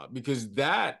 because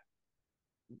that's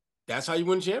how you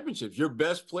win championships. Your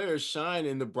best players shine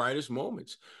in the brightest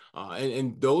moments.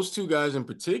 And those two guys in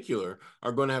particular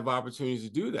are going to have opportunities to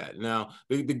do that. Now,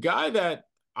 the guy that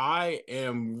I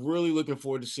am really looking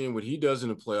forward to seeing what he does in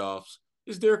the playoffs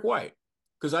is Derek White,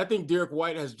 because I think Derek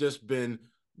White has just been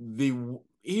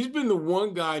he's been the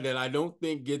one guy that I don't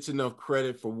think gets enough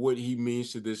credit for what he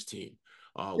means to this team.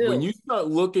 When you start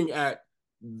looking at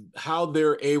how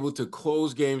they're able to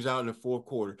close games out in the fourth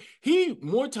quarter, he,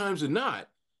 more times than not,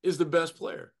 is the best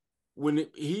player. When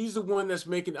he's the one that's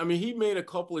making, he made a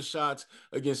couple of shots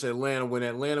against Atlanta when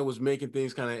Atlanta was making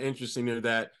things kind of interesting there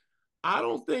that I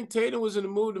don't think Tatum was in the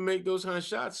mood to make those kind of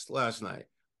shots last night.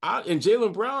 And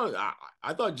Jaylen Brown,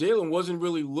 I thought Jaylen wasn't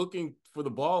really looking for the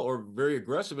ball or very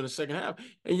aggressive in the second half.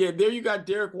 And yet there you got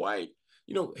Derek White,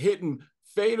 hitting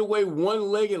fade away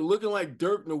one-legged, looking like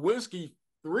Dirk Nowitzki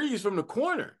threes from the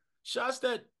corner. Shots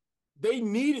that they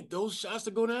needed those shots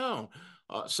to go down.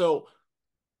 So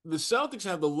the Celtics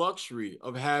have the luxury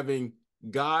of having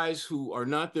guys who are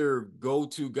not their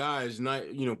go-to guys, not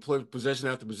play possession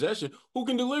after possession, who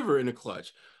can deliver in the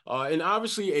clutch. And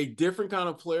obviously a different kind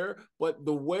of player, but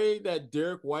the way that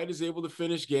Derek White is able to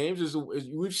finish games is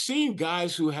we've seen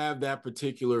guys who have that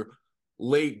particular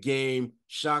late game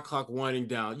shot clock winding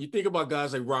down. You think about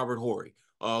guys like Robert Horry,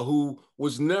 who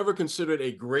was never considered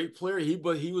a great player,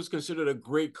 but he was considered a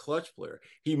great clutch player.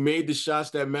 He made the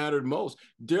shots that mattered most.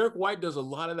 Derek White does a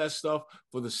lot of that stuff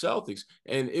for the Celtics,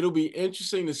 and it'll be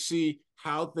interesting to see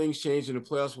how things change in the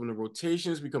playoffs when the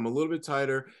rotations become a little bit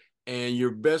tighter and your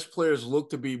best players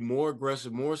look to be more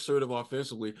aggressive, more assertive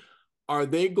offensively. Are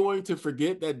they going to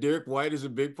forget that Derek White is a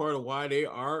big part of why they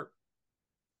are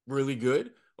really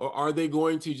good? Or are they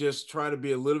going to just try to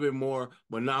be a little bit more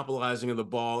monopolizing of the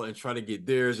ball and try to get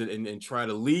theirs and try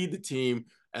to lead the team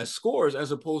as scorers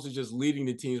as opposed to just leading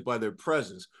the teams by their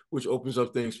presence, which opens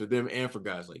up things for them and for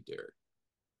guys like Derek?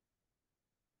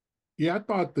 Yeah, I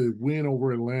thought the win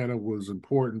over Atlanta was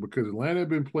important because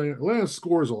Atlanta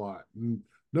scores a lot.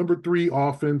 Number 3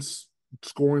 offense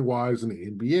scoring wise in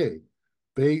the NBA.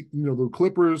 The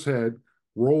Clippers had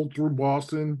rolled through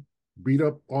Boston, beat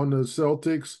up on the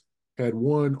Celtics, had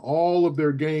won all of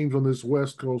their games on this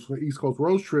East Coast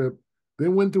road trip,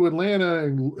 then went to Atlanta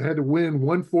and had to win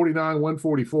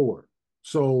 149-144.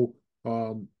 So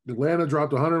Atlanta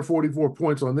dropped 144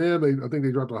 points on them. I think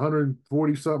they dropped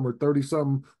 140 something or 30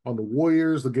 something on the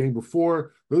Warriors the game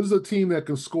before. This is a team that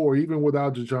can score even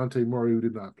without DeJounte Murray, who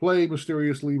did not play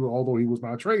mysteriously, although he was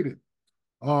not traded.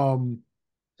 I don't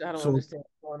understand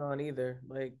what's going on either.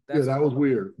 Yeah, that was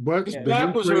weird. But his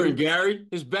back was hurting, Gary.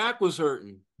 His back was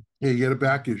hurting. Yeah, he had a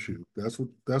back issue. That's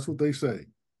what they say.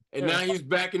 And now he's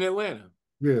back in Atlanta.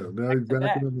 Yeah, now he's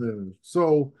back in Atlanta.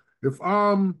 So if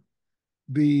I'm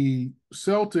the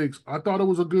Celtics, I thought it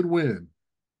was a good win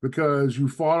because you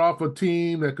fought off a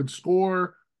team that could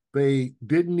score. They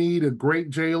didn't need a great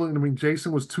Jaylen. I mean,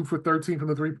 Jason was 2 for 13 from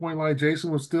the three-point line.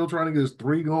 Jason was still trying to get his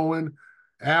 3 going.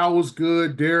 Al was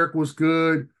good. Derek was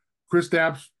good.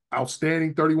 Kristaps,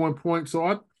 outstanding, 31 points.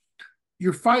 So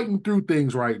you're fighting through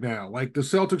things right now. Like the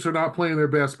Celtics are not playing their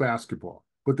best basketball,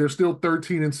 but they're still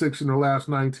 13-6 in their last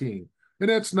 19. And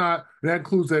that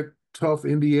includes that tough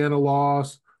Indiana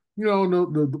loss.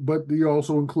 But you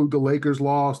also include the Lakers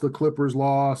loss, the Clippers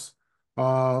loss,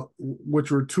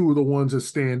 which are 2 of the ones that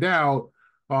stand out.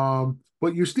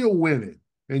 But you're still winning,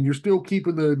 and you're still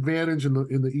keeping the advantage in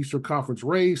the Eastern Conference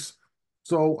race.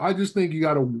 So I just think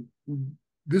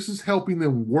this is helping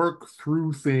them work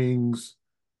through things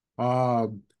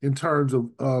in terms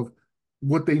of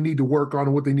what they need to work on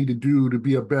and what they need to do to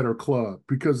be a better club.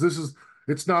 Because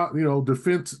it's not,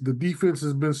 defense. The defense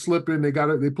has been slipping. They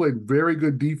played very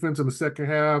good defense in the second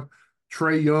half.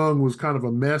 Trae Young was kind of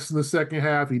a mess in the second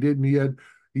half. He didn't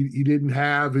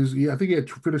have his. I think he had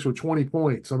finished with 20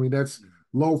 points. I mean, that's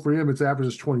low for him. Its average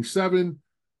is 27.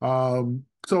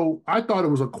 So I thought it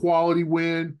was a quality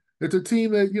win. It's a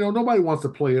team that, nobody wants to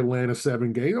play Atlanta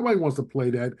 7 games. Nobody wants to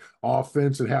play that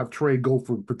offense and have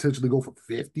Trae potentially go for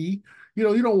 50. You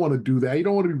don't want to do that. You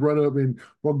don't want to be run up in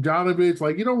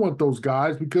Bogdanovich. You don't want those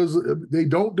guys because they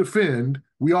don't defend.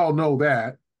 We all know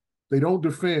that. They don't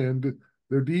defend.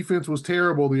 Their defense was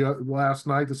terrible last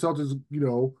night. The Celtics,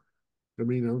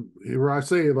 here I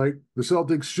say it, the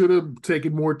Celtics should have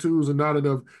taken more 2s and not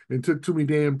enough and took too many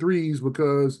damn 3s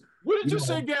because. What did you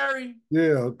say, Gary?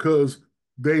 Yeah, because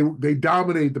they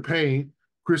dominate the paint.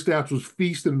 Kristaps was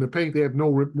feasting in the paint. They have no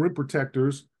rim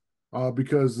protectors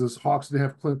because the Hawks didn't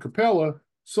have Clint Capella.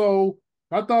 So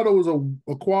I thought it was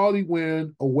a quality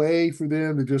win, a way for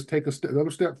them to just take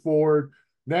another step forward.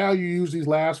 Now you use these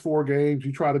last 4 games.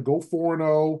 You try to go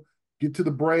 4-0, get to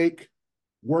the break,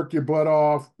 work your butt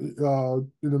off in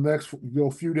the next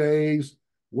few days.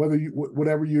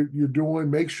 Whatever you're doing,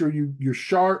 make sure you're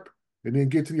sharp. And then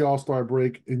get to the All-Star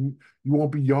break, and you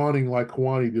won't be yawning like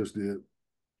Kwani just did.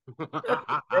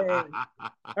 I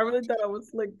really thought I was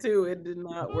slick too. It did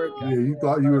not work. Yeah, you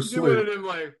thought you were slick.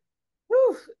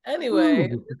 Whew.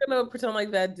 Anyway, we're gonna pretend like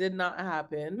that did not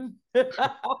happen.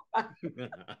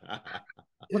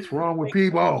 What's wrong with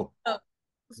people?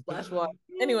 Splash water.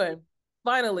 Anyway,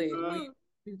 finally,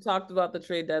 we've talked about the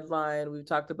trade deadline. We've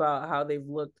talked about how they've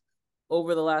looked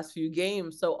over the last few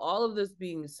games. So all of this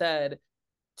being said,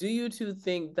 do you two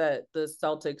think that the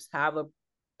Celtics have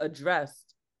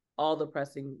addressed all the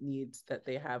pressing needs that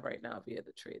they have right now via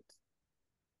the trades?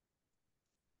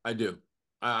 I do.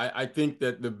 I think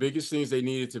that the biggest things they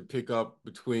needed to pick up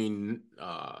between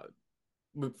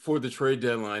before the trade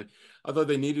deadline, I thought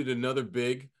they needed another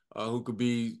big who could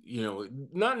be,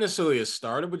 not necessarily a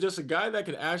starter, but just a guy that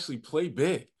could actually play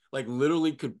big, like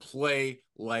literally could play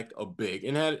like a big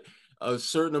and had a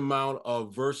certain amount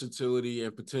of versatility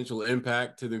and potential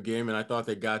impact to the game. And I thought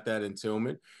they got that in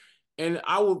Tillman. And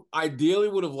I would ideally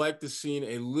would have liked to seen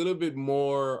a little bit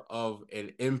more of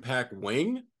an impact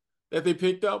wing that they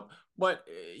picked up, but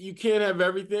you can't have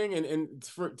everything. And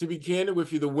to be candid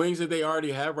with you, the wings that they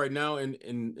already have right now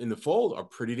in the fold are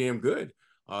pretty damn good.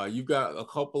 You've got a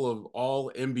couple of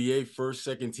all NBA first,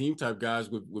 second team type guys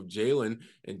with Jalen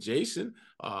and Jason.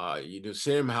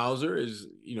 Sam Hauser is,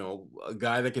 a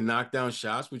guy that can knock down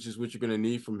shots, which is what you're going to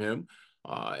need from him.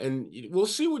 And we'll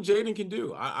see what Jaden can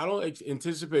do. I don't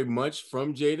anticipate much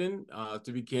from Jaden,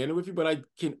 to be candid with you, but I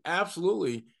can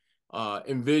absolutely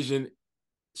envision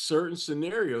certain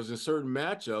scenarios and certain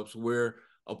matchups where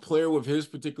a player with his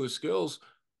particular skills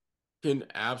can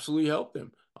absolutely help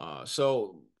them.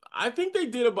 So I think they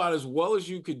did about as well as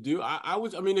you could do.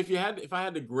 If I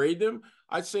had to grade them,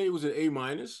 I'd say it was an A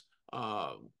minus,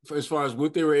 as far as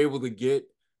what they were able to get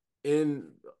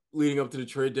in leading up to the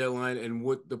trade deadline and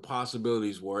what the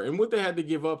possibilities were and what they had to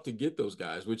give up to get those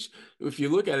guys, which if you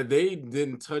look at it, they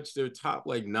didn't touch their top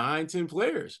like 9-10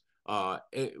 players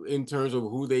in terms of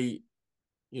who they,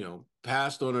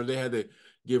 passed on or they had to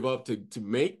give up to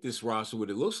make this roster what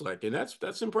it looks like. And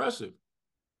that's impressive.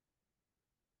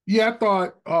 Yeah, I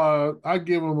thought I'd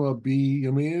give them a B.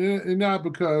 I mean, and not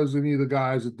because any of the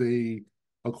guys that they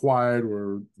acquired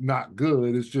were not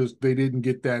good. It's just they didn't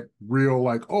get that real,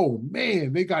 like, oh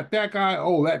man, they got that guy.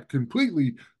 Oh, that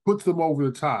completely puts them over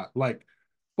the top. Like,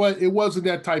 but it wasn't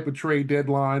that type of trade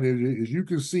deadline. As you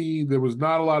can see, there was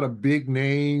not a lot of big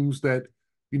names that,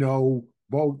 Bojan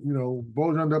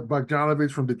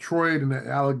Bogdanovic from Detroit and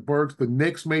Alec Burks. The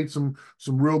Knicks made some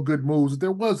real good moves.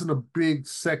 There wasn't a big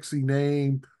sexy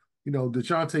name.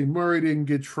 DeJounte Murray didn't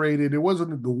get traded. It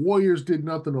wasn't the Warriors did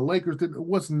nothing. The Lakers didn't. It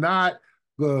was not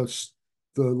the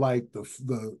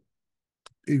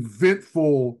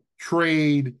eventful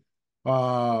trade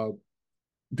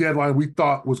deadline we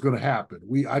thought was going to happen.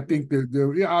 I think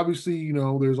that obviously,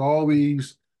 there's all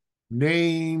these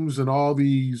names and all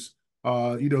these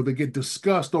they get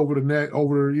discussed over the net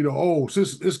over,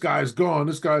 this guy's gone.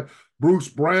 This guy, Bruce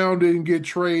Brown, didn't get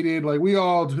traded. Like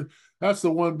that's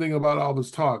the one thing about all this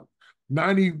talk.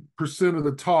 90% of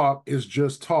the talk is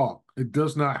just talk. It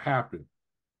does not happen.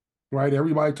 Right?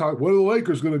 Everybody talk, what are the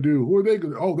Lakers going to do? Who are they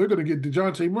going to? Oh, they're going to get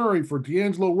DeJounte Murray for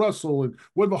D'Angelo Russell. And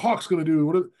what are the Hawks going to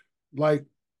do? The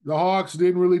Hawks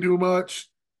didn't really do much.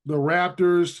 The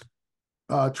Raptors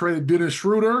traded Dennis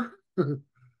Schroeder. They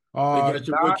got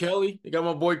your boy Kelly. They got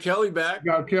my boy Kelly back.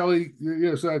 Got Kelly.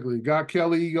 Yeah, exactly. Got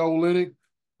Kelly Olynyk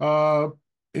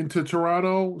into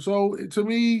Toronto. So to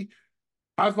me,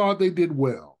 I thought they did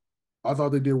well. I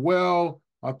thought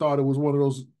it was one of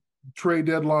those trade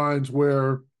deadlines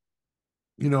where,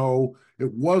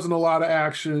 it wasn't a lot of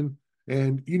action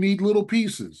and you need little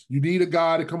pieces. You need a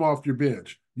guy to come off your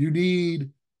bench. You need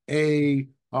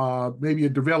maybe a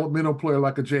developmental player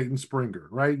like a Jaden Springer,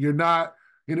 right? You're not,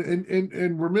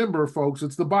 and remember, folks,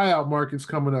 it's the buyout market's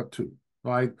coming up too.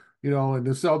 Like, and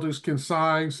the Celtics can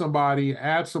sign somebody,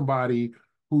 add somebody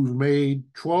who's made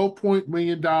 $12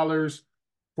 million,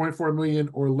 $0.4 million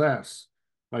or less.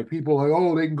 Like people like,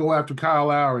 oh, they can go after Kyle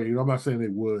Lowry. I'm not saying they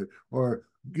would. Or,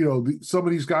 some of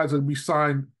these guys that we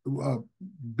signed,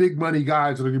 big money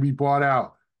guys that are going to be bought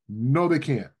out. No, they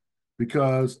can't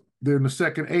because they're in the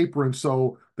second apron.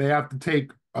 So they have to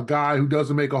take a guy who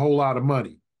doesn't make a whole lot of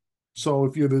money. So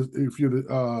if you're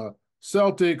the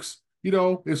Celtics,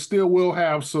 it still will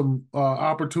have some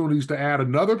opportunities to add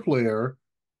another player,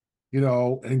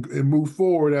 and move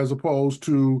forward as opposed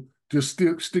to just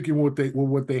sticking with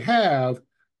what they have.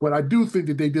 But I do think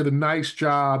that they did a nice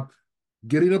job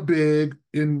getting a big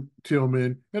in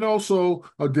Tillman and also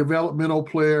a developmental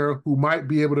player who might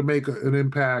be able to make an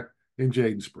impact in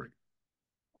Jaden Springer.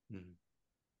 Mm-hmm.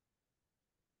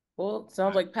 Well, it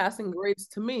sounds like passing grades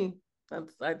to me.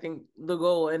 That's, I think, the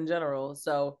goal in general.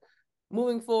 So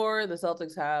moving forward, the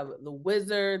Celtics have the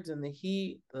Wizards and the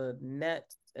Heat, the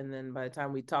Nets, and then by the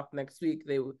time we talk next week,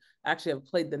 they actually have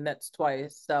played the Nets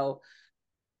twice. So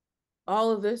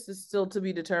all of this is still to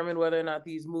be determined whether or not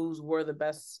these moves were the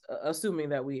best, assuming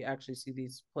that we actually see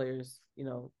these players,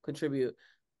 contribute.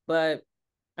 But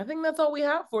I think that's all we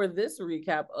have for this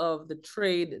recap of the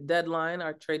trade deadline,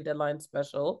 our trade deadline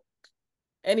special.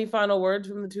 Any final words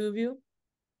from the two of you?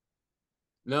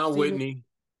 No, Steven? Whitney,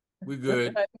 we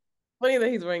good. Funny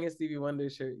that he's wearing a Stevie Wonder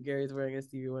shirt. Gary's wearing a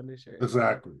Stevie Wonder shirt.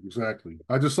 Exactly.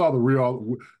 I just saw the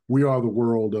We Are the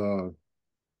World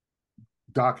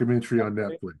documentary on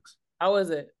Netflix. How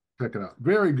was it? Check it out.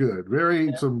 Very good.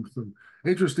 Very some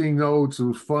interesting notes. It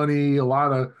was funny. A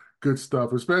lot of good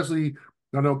stuff. Especially,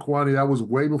 I know Kwani, that was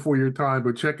way before your time,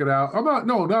 but check it out.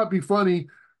 Not be funny,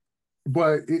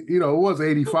 but it was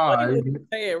 85.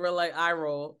 Say it, we're like eye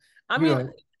roll. I You mean, know,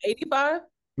 85.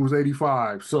 It was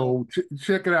 85. So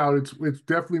check it out. It's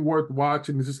definitely worth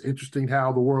watching. It's just interesting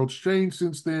how the world's changed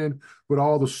since then, but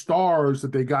all the stars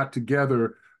that they got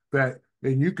together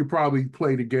and you could probably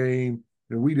play the game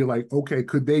and we did like, okay,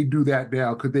 could they do that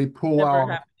now? Could they pull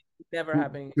out? Never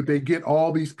happening. Could they get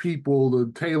all these people,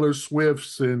 the Taylor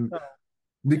Swifts and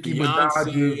Nicki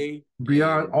Minaj,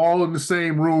 Beyonce, all in the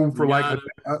same room for like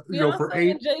for 8.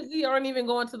 And Jay-Z aren't even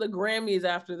going to the Grammys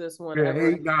after this one. Yeah,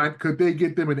 8, 9. Could they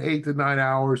get them in 8 to 9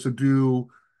 hours to do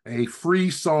a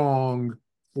free song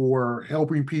for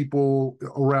helping people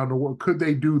around the world? Could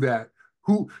they do that?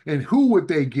 Who would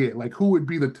they get? Like, who would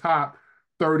be the top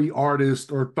 30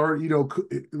 artists or 30?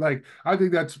 Like, I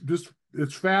think that's just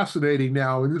it's fascinating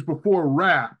now, and it's before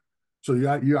rap. So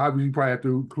you obviously probably have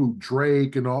to include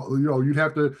Drake and all. You'd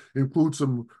have to include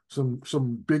some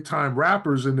big time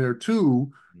rappers in there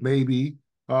too, maybe.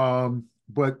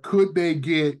 But could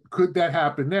that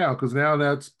happen now? Because now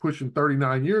that's pushing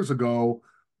 39 years ago.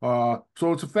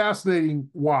 So it's a fascinating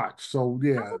watch. So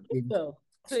yeah.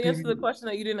 To answer the question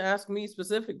that you didn't ask me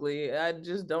specifically, I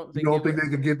just don't think. You don't think they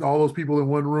could get all those people in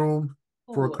one room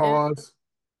for a cause?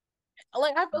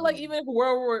 Like, I feel like even if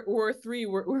World War III,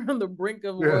 we're on the brink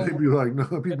of. Yeah, they'd be like, no.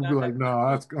 People be like, no,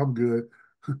 I'm good.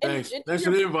 Thanks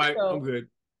for the invite. I'm good.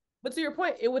 But to your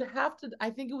point, it would have to. I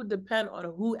think it would depend on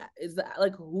who is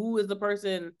the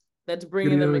person that's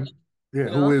bringing them in. Yeah,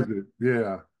 who is it?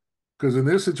 Yeah, because in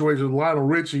this situation, Lionel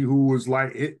Richie, who was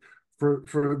like it for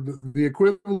the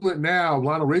equivalent now,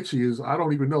 Lionel Richie is I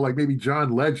don't even know, like maybe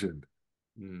John Legend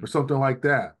or something like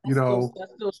that.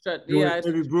 That's still stretched. Yeah,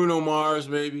 maybe Bruno Mars,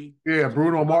 maybe. Yeah,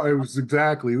 Bruno Mars. It was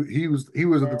exactly he was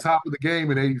at the top of the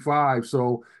game in '85.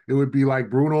 So it would be like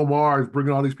Bruno Mars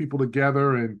bringing all these people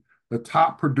together and. The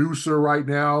top producer right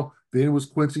now, then it was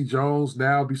Quincy Jones,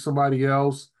 now it'd be somebody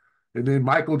else. And then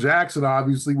Michael Jackson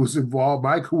obviously was involved.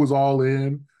 Michael was all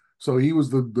in. So he was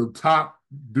the top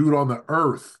dude on the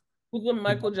earth. Who's the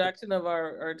Michael Jackson of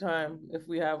our time, if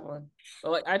we have one?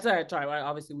 Well, like I'd say our time.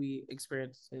 Obviously, we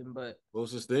experienced him, but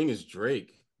closest thing is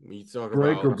Drake. When you talk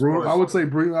Drake about or Bruno, I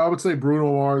would say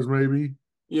Bruno Mars maybe.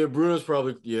 Yeah, Bruno's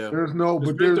probably There's no,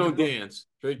 but Drake don't dance.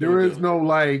 There is no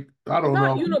like I don't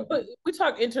know. But we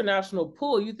talk international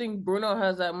pool. You think Bruno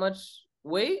has that much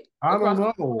weight? I don't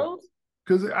know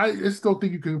because I still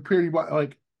think you can compare anybody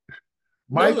like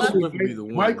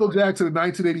Michael Jackson in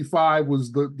 1985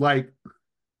 was the like.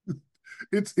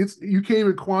 It's you can't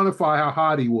even quantify how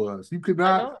hot he was. You could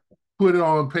not put it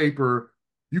on paper.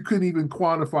 You couldn't even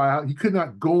quantify how he could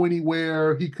not go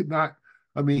anywhere. He could not.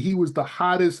 I mean, he was the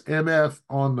hottest MF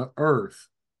on the earth.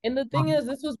 And the thing is,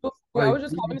 this was before. I was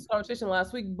just having this conversation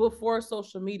last week before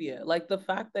social media. Like the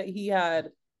fact that he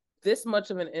had this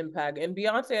much of an impact, and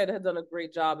Beyonce had done a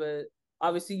great job at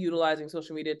obviously utilizing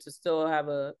social media to still have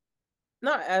a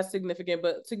not as significant,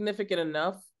 but significant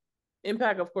enough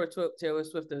impact. Of course, Taylor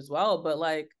Swift as well, but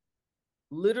like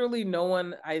literally no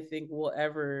one I think will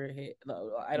ever hit.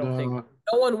 I don't think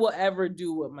no one will ever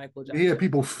do what Michael Jackson. Yeah,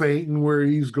 people fainting where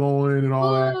he's going and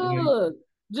all that.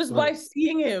 Just by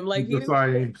seeing him, like just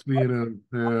by seeing him.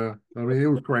 Yeah, I mean, it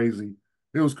was crazy.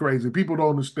 It was crazy. People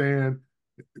don't understand.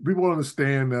 People don't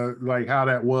understand like how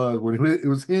that was when it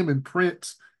was him and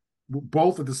Prince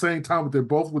both at the same time, but they're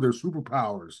both with their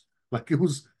superpowers. Like it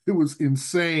was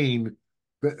insane.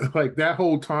 Like that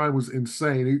whole time was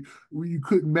insane. You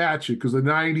couldn't match it because the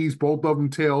 '90s, both of them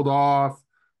tailed off,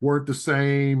 weren't the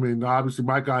same, and obviously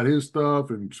Mike got his stuff,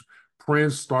 and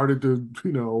Prince started to,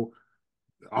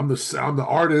 I'm the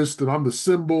artist and I'm the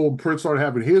symbol. And Prince started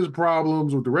having his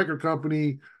problems with the record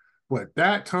company, but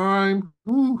that time,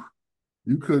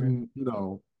 you couldn't,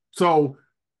 So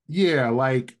yeah,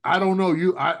 like I don't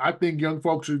know. I think young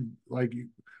folks should like.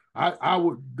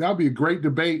 That'd be a great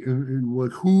debate and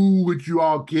like who would you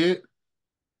all get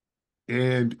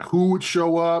and who would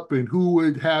show up and who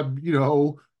would have,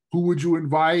 who would you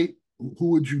invite?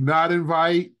 Who would you not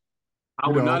invite? I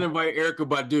would not invite Erykah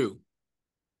Badu.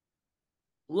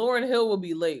 Lauryn Hill will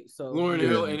be late. So Lauryn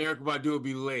Hill and Erykah Badu will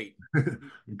be late.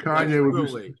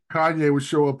 Kanye would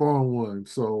show up on one.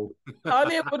 So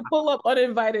Kanye would pull up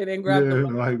uninvited and grab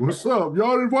them. Like, what's up?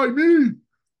 Y'all invite me.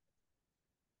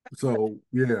 So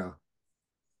yeah,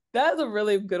 that's a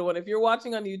really good one. If you're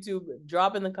watching on YouTube,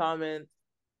 drop in the comments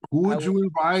Who would you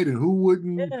invite and who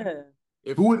wouldn't?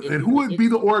 Yeah. Who would be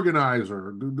the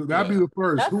organizer? That'd be the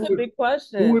first. That's a big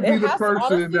question. Who would be the has to, person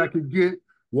honestly, that could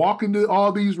walk into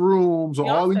all these rooms or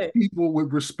all these Beyonce. people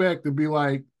with respect and be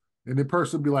like, and the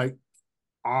person be like,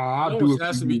 I'll do it. It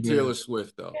has to be Taylor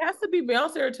Swift, though. It has to be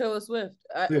Beyonce or Taylor Swift.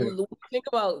 When you think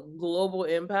about global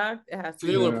impact, it has to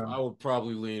be Taylor. I would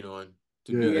probably lean on.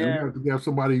 You have to have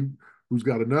somebody who's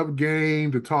got enough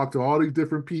game to talk to all these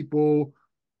different people,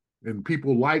 and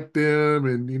people like them,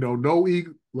 and no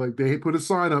ego. Like they put a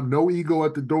sign up, no ego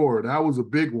at the door. That was a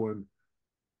big one.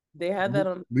 They had that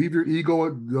on. Leave your ego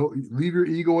at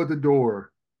the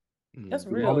door. That's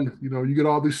real. You get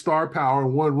all this star power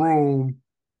in one room.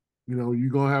 You're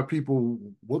gonna have people.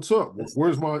 What's up?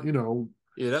 Where's my?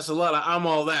 Yeah, that's a lot of I'm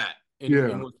all that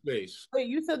in one space. Wait,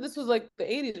 you said this was like the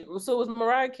 80s. So was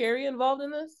Mariah Carey involved in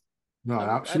this?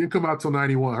 No, she didn't come out till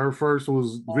 91. Her first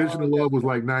was Vision of Love was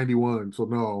like 91. So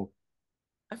no.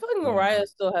 I feel like Mariah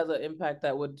still has an impact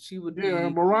she would be. Yeah,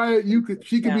 Mariah,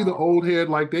 she could be the old head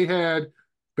like they had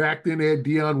back then. They had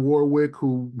Dionne Warwick,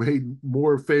 who made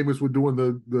more famous with doing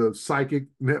the psychic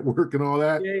network and all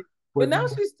that. Yeah. But now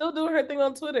she's still doing her thing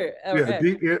on Twitter.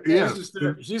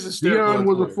 She's a Dionne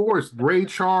was a force. Ray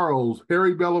Charles,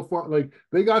 Harry Belafonte, like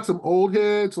they got some old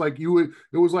heads. Like it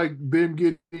was like them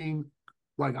getting,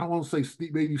 like I won't say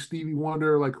maybe Stevie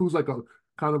Wonder, like who's like a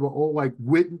kind of an old, like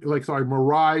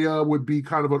Mariah would be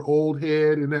kind of an old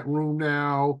head in that room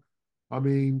now. I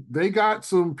mean, they got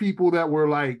some people that were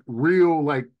like real,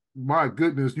 like my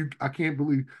goodness, I can't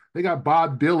believe they got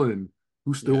Bob Dylan,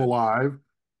 who's still alive.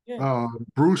 Yeah.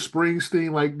 Bruce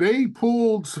Springsteen, like they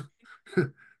pulled.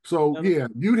 So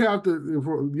you'd have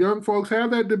to, if young folks have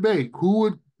that debate,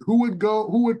 who would go,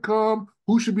 who would come,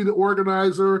 who should be the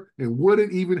organizer, and would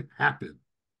it even happen?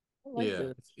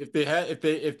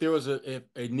 If there was a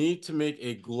need to make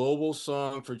a global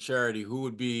song for charity, who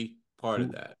would be part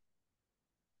of that?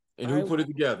 And who put it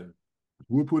together?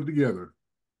 Who would put it together?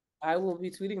 I will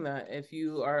be tweeting that if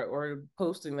you are, or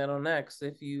posting that on X.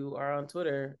 If you are on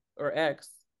Twitter or X,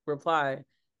 reply.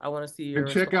 I want to see your.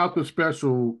 And check out the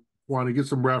special one to get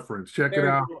some reference. Check it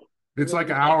out. It's like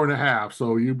an hour and a half,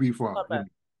 so you'll be fine.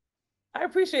 I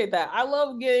appreciate that. I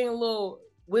love getting a little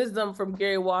wisdom from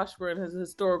Gary Washburn, his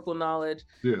historical knowledge.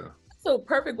 Yeah. So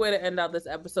perfect way to end out this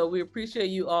episode. We appreciate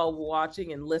you all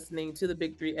watching and listening to the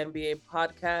Big Three NBA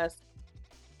podcast.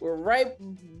 We're right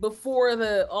before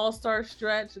the All-Star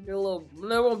stretch. There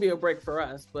won't be a break for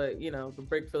us, but the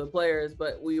break for the players.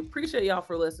 But we appreciate y'all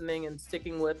for listening and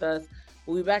sticking with us.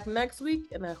 We'll be back next week,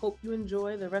 and I hope you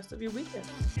enjoy the rest of your weekend.